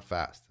 Like, I'm not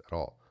fast at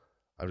all.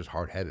 I'm just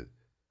hard-headed.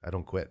 I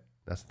don't quit.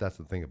 That's the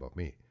thing about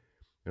me.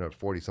 At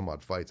 40 some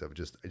odd fights, I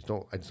just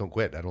don't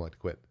quit. I don't like to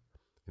quit.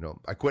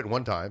 I quit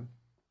one time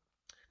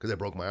because I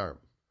broke my arm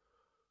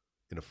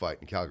in a fight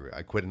in Calgary.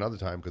 I quit another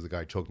time because the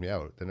guy choked me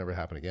out. That never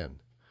happened again.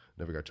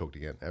 Never got choked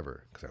again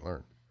ever, because I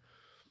learned.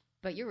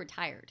 But you're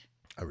retired.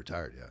 I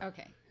retired, yeah.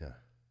 Okay. Yeah.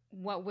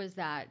 What was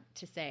that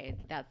to say?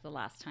 That's the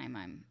last time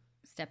I'm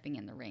stepping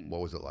in the ring.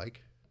 What was it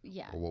like?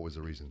 Yeah. Or what was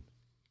the reason?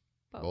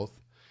 Both.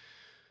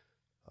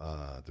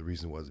 The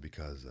reason was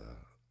because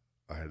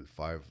I had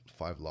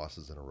five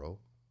losses in a row,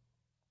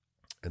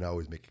 and I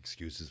always make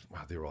excuses.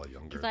 Wow, they were all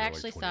younger. Because I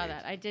actually saw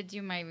that. I did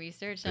do my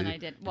research, and I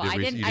did. Well, I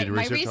didn't.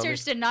 My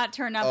research did not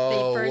turn up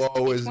the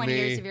first 20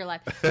 years of your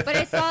life, but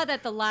I saw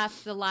that the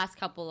last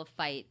couple of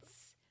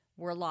fights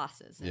were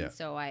losses, and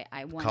so I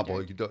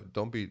wondered. Couple.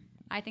 Don't be.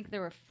 I think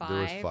there were 5. There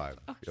was 5.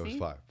 Oh, it was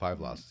 5.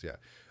 5 losses. Yeah.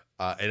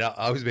 And I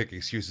always make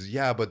excuses.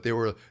 Yeah, but they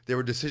were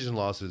decision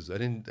losses. I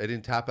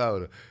didn't tap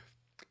out.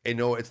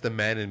 It's the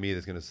man in me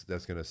that's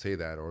gonna say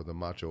that, or the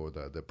macho, or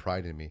the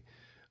pride in me.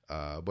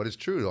 But it's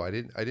true though. I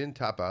didn't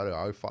tap out.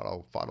 I fought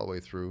all the way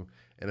through.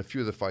 And a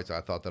few of the fights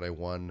I thought that I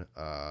won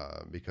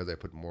because I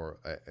put more.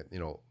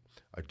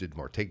 I did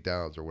more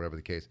takedowns or whatever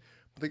the case.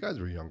 But the guys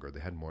were younger. They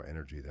had more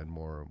energy. They had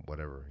more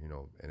whatever.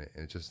 And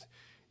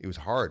it was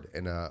hard.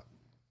 And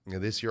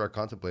this year I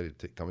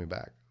contemplated coming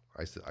back.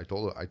 I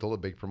told a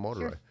big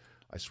promoter.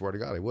 I swear to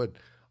God I would.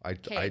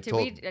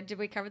 Did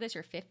we cover this?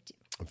 You're 50.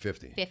 I'm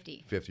 50.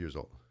 50. 50 years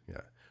old.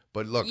 Yeah.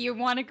 But look. You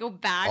want to go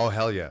back? Oh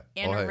hell yeah!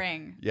 In a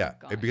ring. Yeah,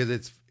 because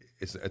it's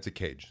a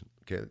cage.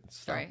 Okay.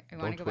 Sorry, I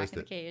want to go back in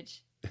the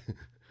cage.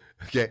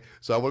 Okay,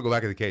 so I want to go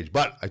back in the cage,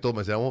 but I told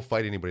myself I won't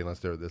fight anybody unless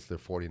they're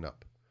 40 and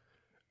up.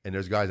 And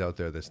there's guys out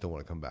there that still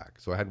want to come back.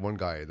 So I had one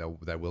guy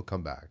that will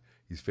come back.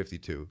 He's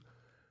 52.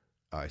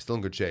 He's still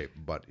in good shape,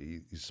 but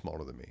he's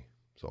smaller than me.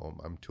 So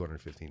I'm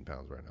 215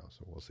 pounds right now.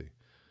 So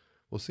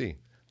we'll see.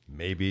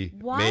 Maybe.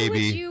 Why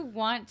would you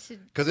want to?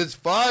 Because it's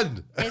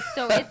fun.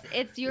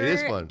 It's your. It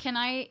is fun.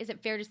 Is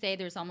it fair to say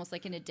there's almost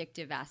like an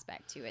addictive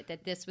aspect to it,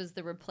 that this was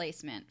the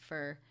replacement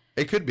for?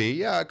 It could be.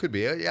 Yeah, it could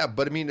be. Yeah,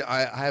 but I mean,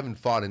 I haven't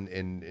fought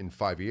in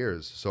 5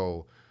 years,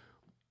 so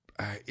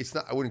it's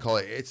not. I wouldn't call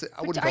it.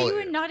 Are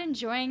you not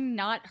enjoying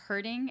not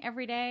hurting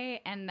every day,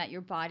 and that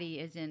your body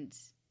isn't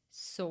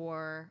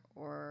sore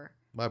or?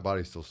 My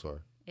body's still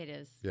sore. It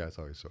is. Yeah, it's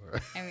always sore.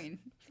 I mean.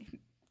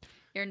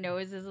 Your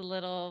nose is a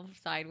little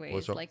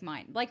sideways, like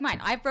mine. Like mine.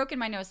 I've broken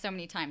my nose so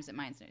many times that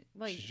mine's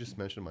like. She just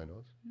mentioned my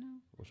nose. No.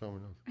 What's wrong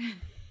with my nose?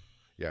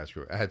 Yeah, it's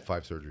true. I had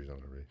 5 surgeries on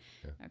it already.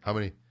 Yeah. Okay. How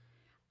many?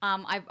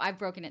 I've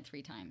broken it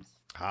 3 times.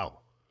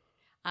 How?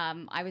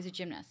 I was a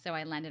gymnast, so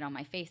I landed on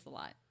my face a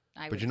lot.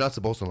 But you're not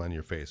supposed to land on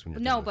your face when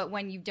you're. No, but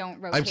when you don't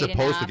rotate I'm supposed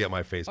enough, to get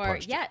my face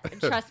punched. Yeah,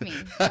 trust me.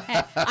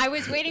 I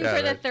was waiting for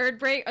the 3rd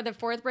break or the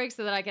 4th break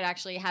so that I could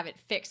actually have it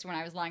fixed when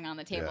I was lying on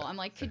the table. Yeah. I'm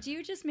like, could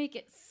you just make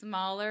it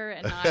smaller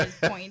and not as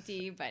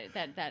pointy? But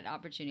that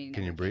opportunity.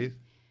 Can you breathe?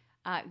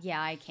 Yeah,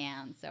 I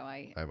can. So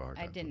I have a hard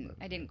time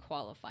I didn't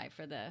qualify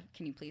for the.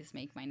 Can you please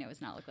make my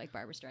nose not look like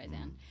Barbra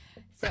Streisand?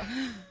 So.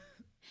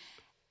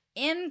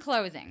 In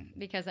closing,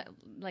 because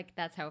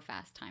that's how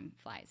fast time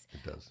flies.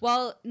 It does.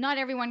 Well, not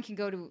everyone can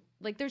go to,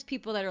 there's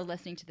people that are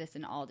listening to this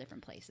in all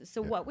different places.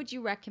 So what would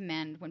you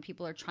recommend when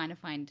people are trying to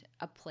find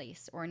a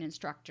place or an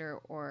instructor,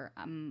 or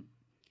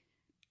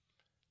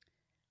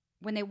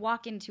when they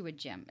walk into a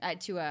gym,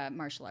 to a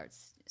martial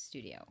arts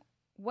studio?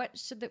 what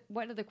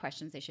are the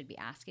questions they should be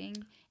asking,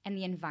 and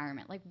the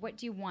environment? Like, what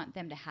do you want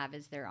them to have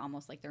as their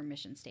almost like their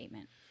mission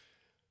statement?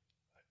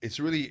 It's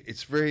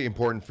very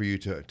important for you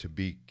to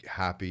be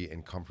happy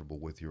and comfortable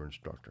with your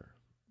instructor.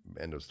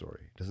 End of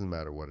story. It doesn't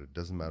matter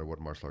what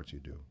martial arts you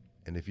do.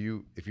 And if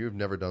you've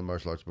never done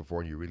martial arts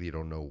before and you really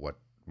don't know what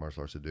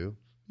martial arts to do,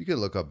 you can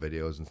look up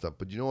videos and stuff,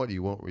 but you know what?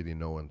 You won't really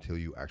know until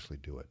you actually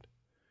do it.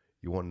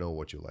 You won't know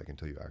what you like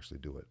until you actually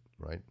do it,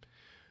 right?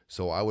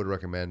 So I would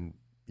recommend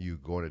you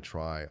going to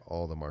try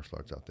all the martial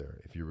arts out there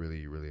if you're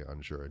really, really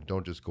unsure. And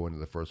don't just go into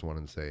the first one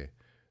and say,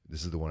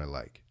 this is the one I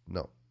like.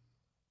 No.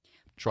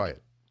 Try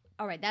it.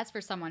 All right, that's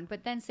for someone.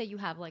 But then say you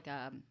have like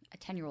a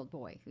 10-year-old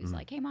boy who's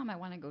like, hey, Mom, I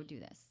want to go do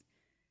this.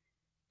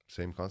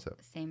 Same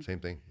concept. Same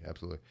thing.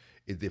 Absolutely.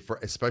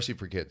 Especially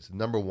for kids.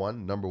 Number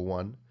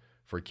one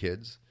for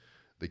kids,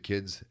 the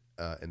kids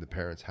and the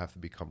parents have to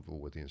be comfortable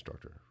with the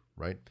instructor,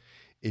 right?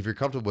 If you're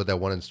comfortable with that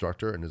one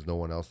instructor and there's no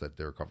one else that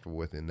they're comfortable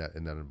with in that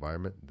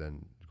environment,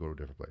 then go to a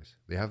different place.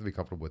 They have to be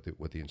comfortable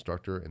with the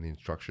instructor and the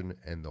instruction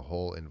and the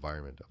whole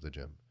environment of the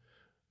gym,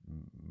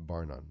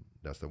 bar none.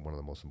 That's one of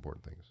the most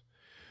important things.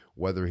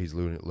 Whether he's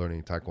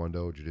learning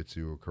taekwondo,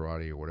 jiu-jitsu, or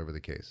karate, or whatever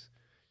the case.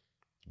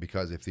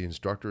 Because if the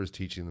instructor is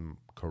teaching them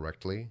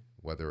correctly,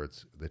 whether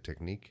it's the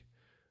technique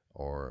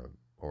or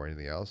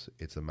anything else,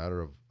 it's a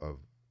matter of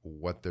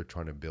what they're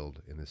trying to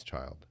build in this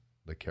child.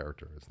 The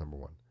character is number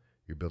one.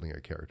 You're building a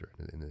character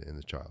in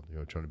this child.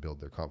 Trying to build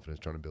their confidence,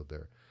 trying to build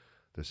their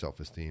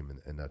self-esteem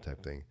and that type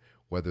of thing.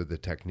 Whether the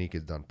technique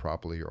is done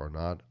properly or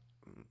not,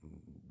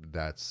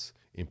 that's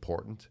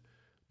important.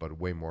 But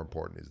way more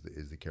important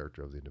is the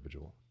character of the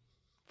individual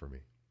for me.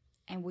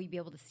 And will you be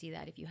able to see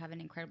that if you have an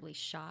incredibly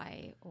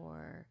shy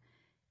or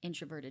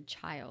introverted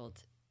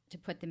child, to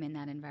put them in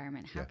that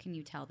environment? How can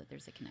you tell that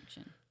there's a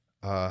connection?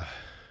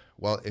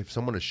 Well, if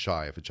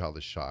a child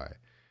is shy,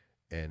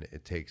 and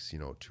it takes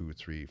 2,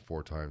 3,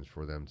 4 times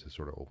for them to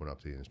sort of open up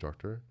to the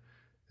instructor,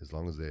 as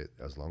long as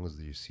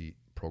you see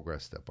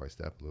progress step by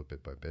step, a little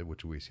bit by bit,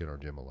 which we see in our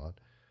gym a lot,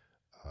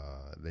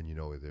 then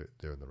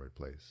they're in the right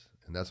place.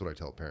 And that's what I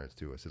tell parents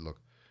too. I said,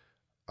 look,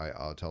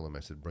 I'll tell them. I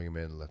said, bring them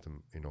in and let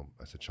them.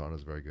 I said,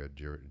 Shauna's very good.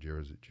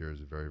 Jira's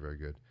very, very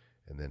good.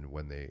 And then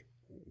when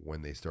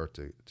they start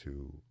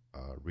to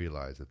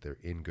realize that they're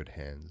in good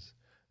hands,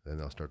 then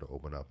they'll start to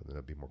open up and then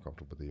they'll be more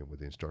comfortable with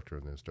the instructor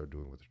and then start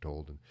doing what they're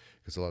told. And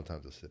because a lot of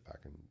times they'll sit back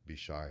and be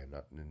shy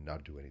and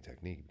not do any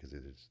technique because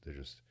they're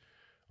just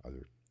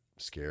either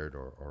scared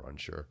or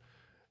unsure.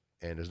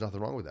 And there's nothing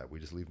wrong with that. We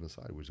just leave them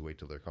aside. We just wait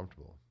till they're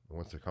comfortable. And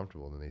once they're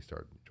comfortable, then they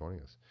start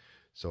joining us.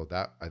 So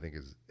that, I think,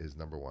 is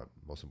number one,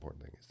 most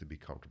important thing, is to be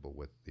comfortable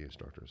with the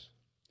instructors.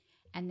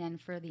 And then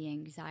for the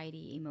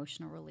anxiety,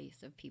 emotional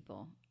release of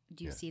people,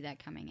 do you see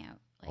that coming out?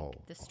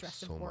 Like the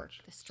stress of work,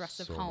 the stress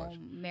of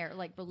home,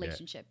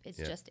 relationship. It's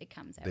just, it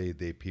comes out.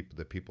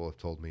 People have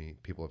told me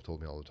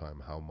all the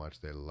time how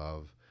much they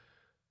love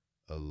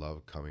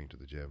coming to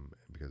the gym,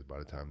 because by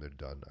the time they're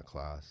done a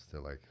class,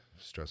 they're like,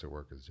 stress at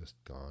work is just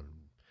gone.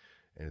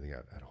 Anything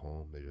at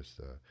home, they just.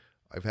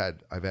 I've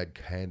had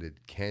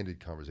candid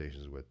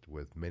conversations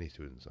with many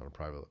students on a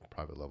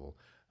private level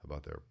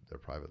about their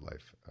private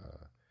life,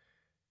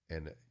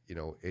 and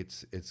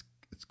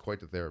it's quite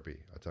the therapy.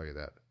 I'll tell you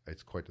that.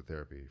 It's quite the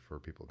therapy for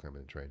people to come in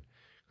and train,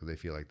 because they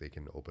feel like they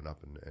can open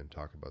up and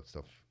talk about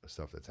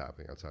stuff that's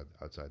happening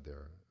outside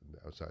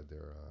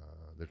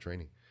their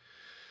training.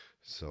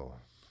 So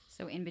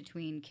in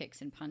between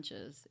kicks and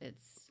punches,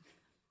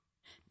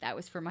 that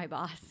was for my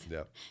boss.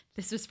 Yeah.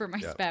 This was for my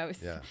spouse.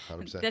 Yeah,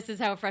 100%. This is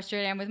how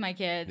frustrated I am with my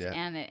kids. Yeah.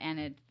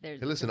 There's.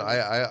 Hey, listen,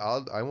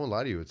 I won't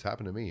lie to you. It's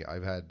happened to me.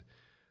 I've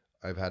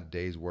had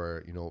days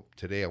where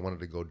today I wanted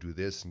to go do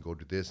this and go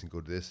do this and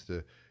go do this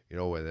to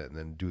and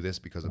then do this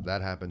because of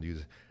that happened.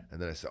 And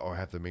then I said, I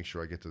have to make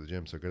sure I get to the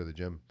gym. So I go to the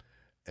gym,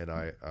 and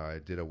I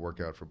did a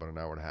workout for about an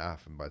hour and a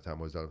half. And by the time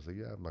I was done, I was like,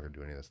 I'm not gonna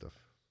do any of that stuff.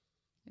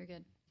 You're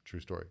good.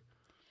 True story.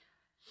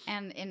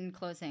 And in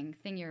closing,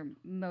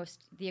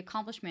 the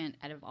accomplishment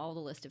out of all the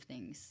list of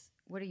things,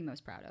 what are you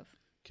most proud of?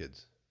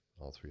 Kids,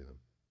 all 3 of them.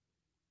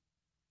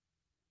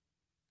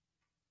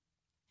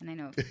 And I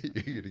know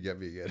you're gonna get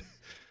me again.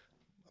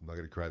 I'm not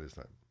gonna cry this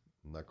time.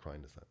 I'm not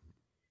crying this time.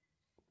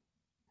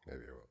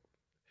 Maybe I will.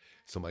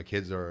 So my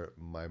kids are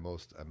my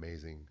most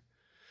amazing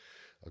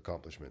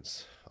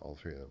accomplishments, all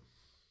 3 of them.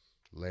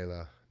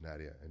 Layla,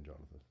 Nadia, and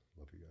Jonathan.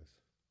 Love you guys.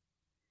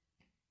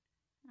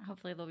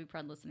 Hopefully they'll be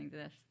proud listening to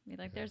this. Be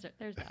like, there's Dad.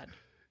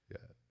 Yeah.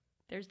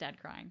 There's Dad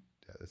crying.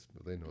 Yeah,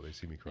 they know. They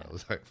see me cry all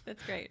the time.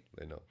 That's great.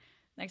 They know.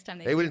 Next time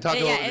they. Hey, we didn't talk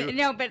about.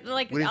 No, but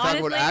we didn't talk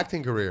about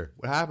acting career.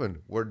 What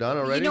happened? We're done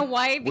already. You know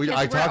why? Because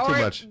I talk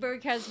too much.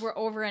 Because we're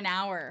over an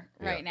hour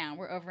right now.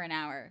 We're over an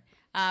hour.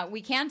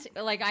 We can't.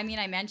 I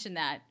mentioned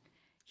that.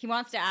 He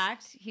wants to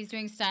act. He's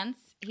doing stunts.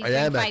 He's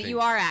doing fight.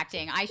 You are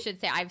acting. I should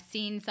say. I've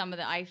seen some of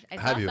the. I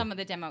saw some of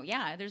the demo.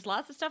 Yeah, there's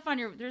lots of stuff on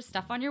your. There's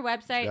stuff on your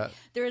website. Yeah.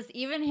 There's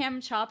even him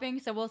chopping.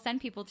 So we'll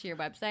send people to your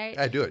website.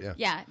 I do it. Yeah.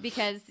 Yeah,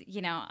 because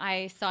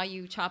I saw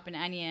you chop an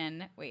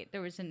onion. Wait,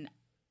 there was an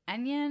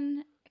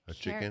onion.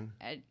 Chicken.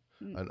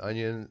 an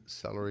onion,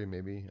 celery,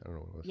 maybe. I don't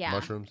know. Yeah.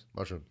 Mushrooms.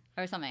 Or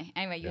something.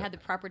 Anyway, you had the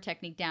proper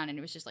technique down, and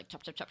it was just like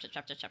chop, chop, chop, chop,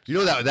 chop, chop, chop. You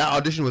know that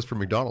audition was for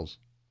McDonald's,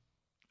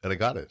 and I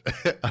got it.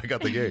 I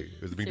got the gig.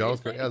 It was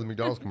McDonald's. Yeah, it was a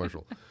McDonald's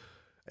commercial.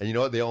 And you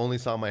know what? They only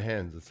saw my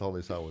hands. That's all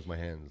they saw was my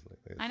hands.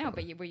 I know,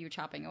 but were you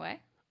chopping away?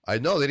 I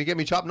know they didn't get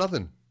me chop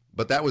nothing.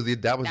 But that was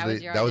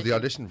the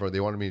audition for. They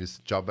wanted me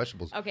to chop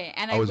vegetables. Okay,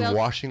 and I was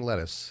washing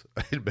lettuce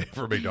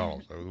for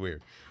McDonald's. That was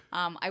weird.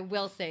 I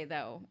will say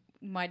though,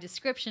 my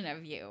description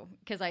of you,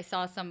 because I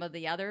saw some of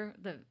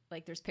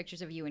there's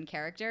pictures of you in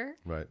character.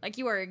 Right. Like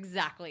you are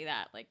exactly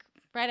that, like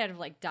right out of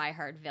like Die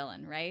Hard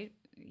villain, right?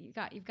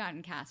 You've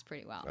gotten cast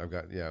pretty well.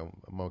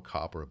 I'm a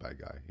cop or a bad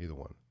guy, either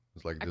one.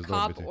 It's like a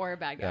cop or a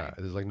bad guy. Yeah,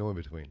 there's like no in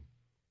between.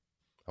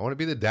 I want to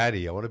be the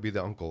daddy. I want to be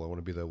the uncle. I want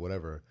to be the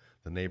whatever,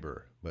 the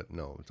neighbor. But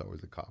no, it's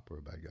always a cop or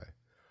a bad guy.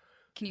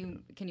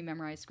 Can you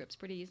memorize scripts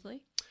pretty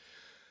easily?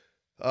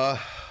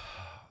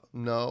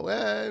 No,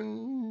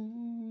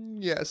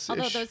 and yes.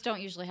 Although those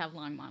don't usually have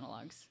long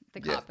monologues. The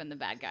cop and the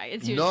bad guy.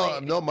 It's usually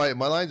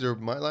my lines are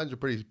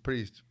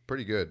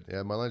pretty good.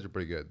 Yeah, my lines are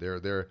pretty good.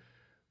 They're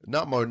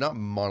not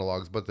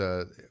monologues, but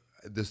the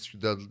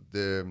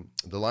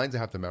lines I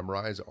have to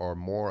memorize are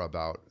more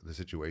about the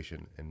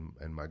situation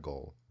and my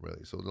goal,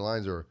 really. So the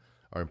lines are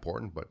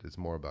important, but it's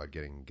more about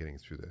getting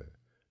through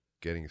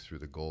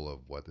the goal of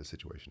what the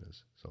situation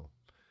is. So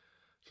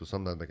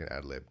sometimes I can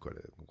ad-lib quite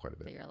a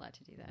bit. But you're allowed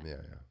to do that. Yeah.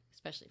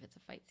 Especially if it's a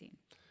fight scene.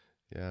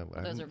 Yeah.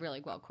 Those are really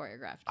well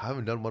choreographed. I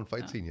haven't done one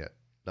fight scene yet.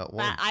 Not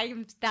one.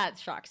 That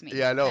shocks me.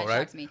 Yeah, I know, that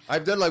right? Shocks me.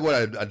 I've done like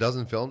a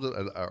dozen films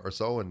or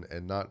so,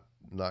 and not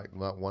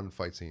one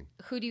fight scene.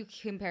 Who do you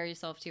compare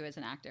yourself to as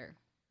an actor?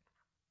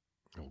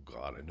 Oh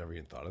God, I never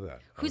even thought of that.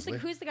 Who's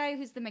the guy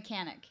who's the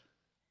mechanic?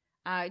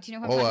 Do you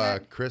know who I'm talking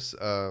about? Chris.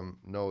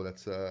 No,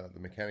 that's the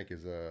mechanic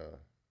is.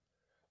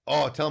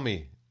 Oh, tell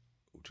me.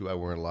 Too bad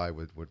we're live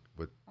with.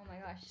 Oh my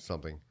gosh.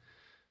 Something.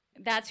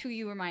 That's who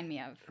you remind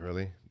me of.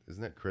 Really?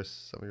 Isn't that Chris?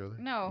 Something or other?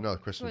 No,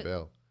 Christian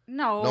Bale.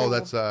 No,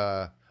 that's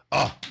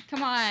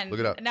Come on. Look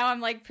it up. Now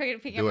I'm like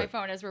picking up my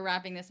phone as we're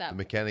wrapping this up. The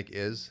mechanic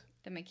is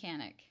the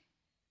mechanic.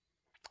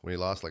 When he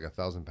lost like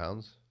 1,000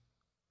 pounds.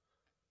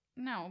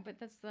 No, but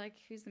that's like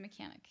who's the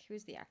mechanic?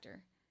 Who's the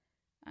actor?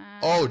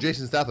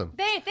 Jason Statham.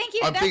 Thank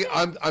you. I'm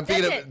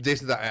thinking of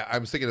Jason.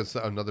 I'm thinking of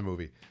another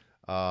movie.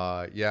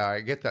 Yeah,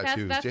 I get that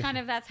too.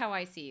 That's how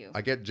I see you.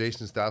 I get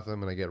Jason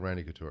Statham and I get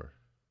Randy Couture.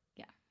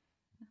 Yeah,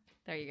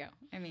 there you go.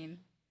 I mean,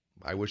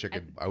 I wish I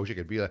could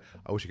be like.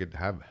 I wish I could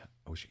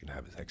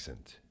have his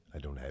accent. I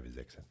don't have his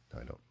accent.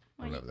 No, I don't.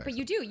 But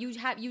you do.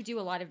 You do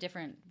a lot of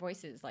different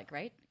voices, like,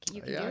 right?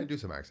 I do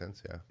some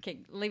accents. Yeah.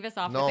 Okay, leave us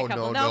off with a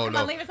couple. No, come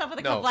on, leave us off with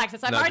a couple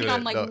accents. I've already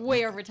gone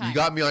way over time. You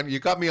got me.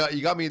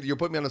 You're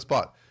putting me on the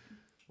spot.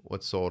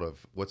 What sort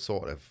of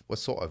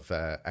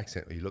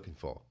accent are you looking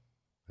for?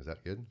 Is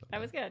that good?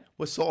 That was good.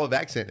 What sort of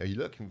accent are you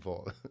looking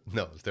for?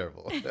 No, it's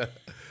terrible.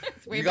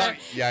 It's way better.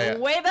 Yeah.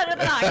 Way better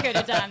than I could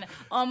have done.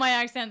 All my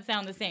accents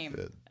sound the same.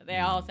 They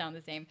all sound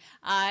the same.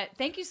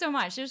 Thank you so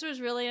much. This was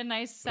really a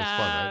nice, fun,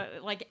 right?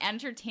 Like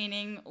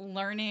entertaining,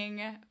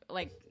 learning,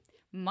 like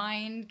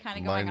mind kind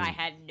of going. I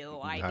had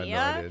no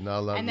idea.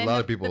 A lot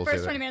of people. The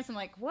first 20 minutes, I'm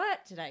like,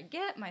 what did I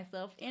get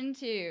myself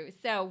into?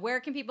 So, where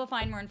can people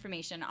find more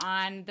information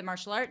on the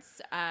martial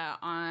arts,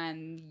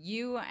 on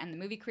you and the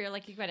movie career?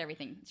 Like, you've got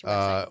everything.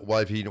 Well,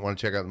 if you want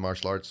to check out the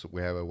martial arts,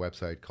 we have a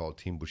website called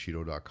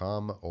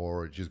teambushido.com,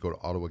 or just go to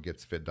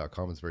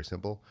ottawagetsfit.com. It's very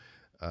simple.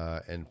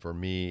 And for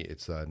me,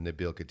 it's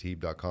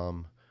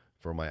nabilkhatib.com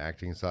for my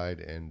acting side.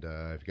 And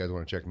if you guys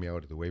want to check me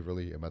out at the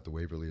Waverly, I'm at the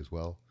Waverly as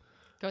well.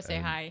 Go say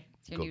hi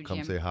to your new gym.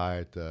 Come say hi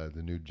at the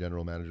new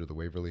general manager of the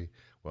Waverly.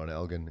 We're on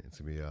Elgin. It's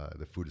gonna be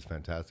the food is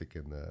fantastic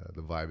and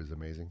the vibe is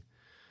amazing.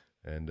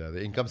 And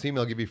you can come see me.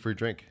 I'll give you a free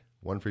drink.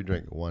 One free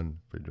drink.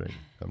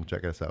 Come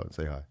check us out and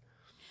say hi.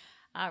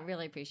 I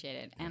really appreciate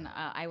it. And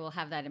I will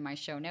have that in my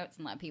show notes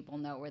and let people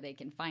know where they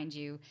can find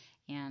you.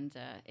 And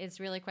it's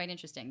really quite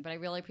interesting. But I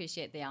really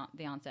appreciate the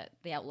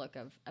outlook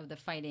of the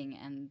fighting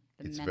and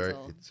the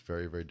mental. It's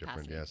very, very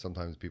different. capacity. Yeah.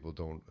 Sometimes people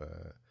don't.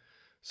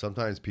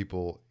 Sometimes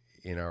people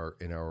in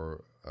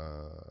our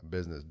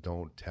business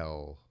don't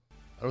tell.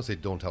 I don't say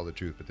don't tell the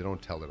truth, but they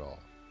don't tell it all.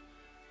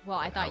 Well,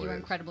 I thought you were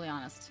incredibly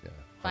honest. Yeah.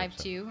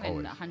 5'2"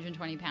 and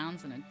 120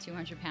 pounds and a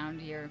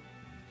 200-pound year.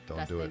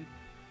 Don't do it.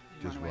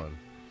 Just run.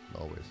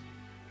 Always.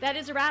 That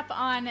is a wrap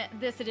on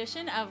this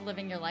edition of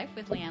Living Your Life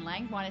with Leanne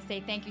Lang. I want to say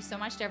thank you so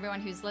much to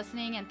everyone who's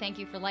listening, and thank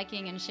you for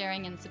liking and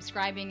sharing and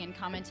subscribing and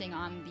commenting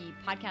on the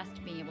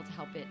podcast, being able to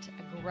help it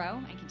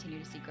grow and continue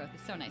to see growth.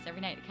 It's so nice.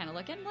 Every night I kind of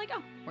look in like,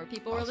 oh, more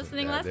people were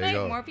listening last night,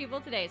 more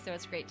people today. So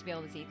it's great to be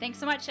able to see. Thanks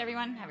so much,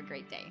 everyone. Have a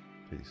great day.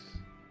 Peace.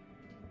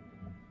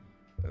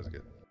 That was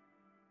good.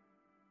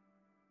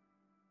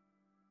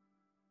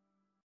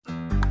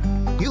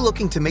 You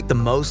looking to make the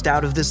most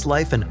out of this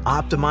life and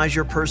optimize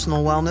your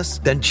personal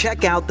wellness? Then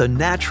check out the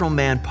Natural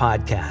Man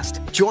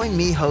Podcast. Join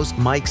me, host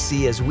Mike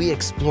C., as we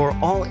explore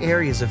all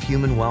areas of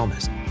human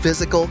wellness,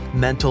 physical,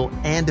 mental,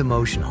 and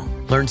emotional.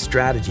 Learn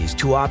strategies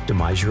to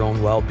optimize your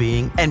own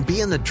well-being and be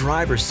in the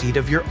driver's seat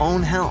of your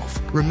own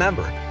health.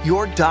 Remember,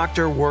 your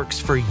doctor works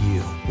for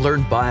you.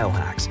 Learn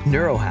biohacks,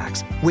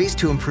 neurohacks, ways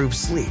to improve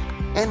sleep,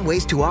 and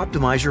ways to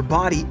optimize your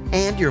body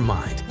and your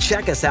mind.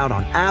 Check us out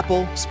on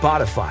Apple,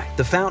 Spotify,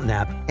 the Fountain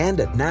app, and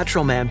at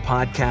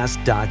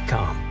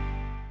naturalmanpodcast.com.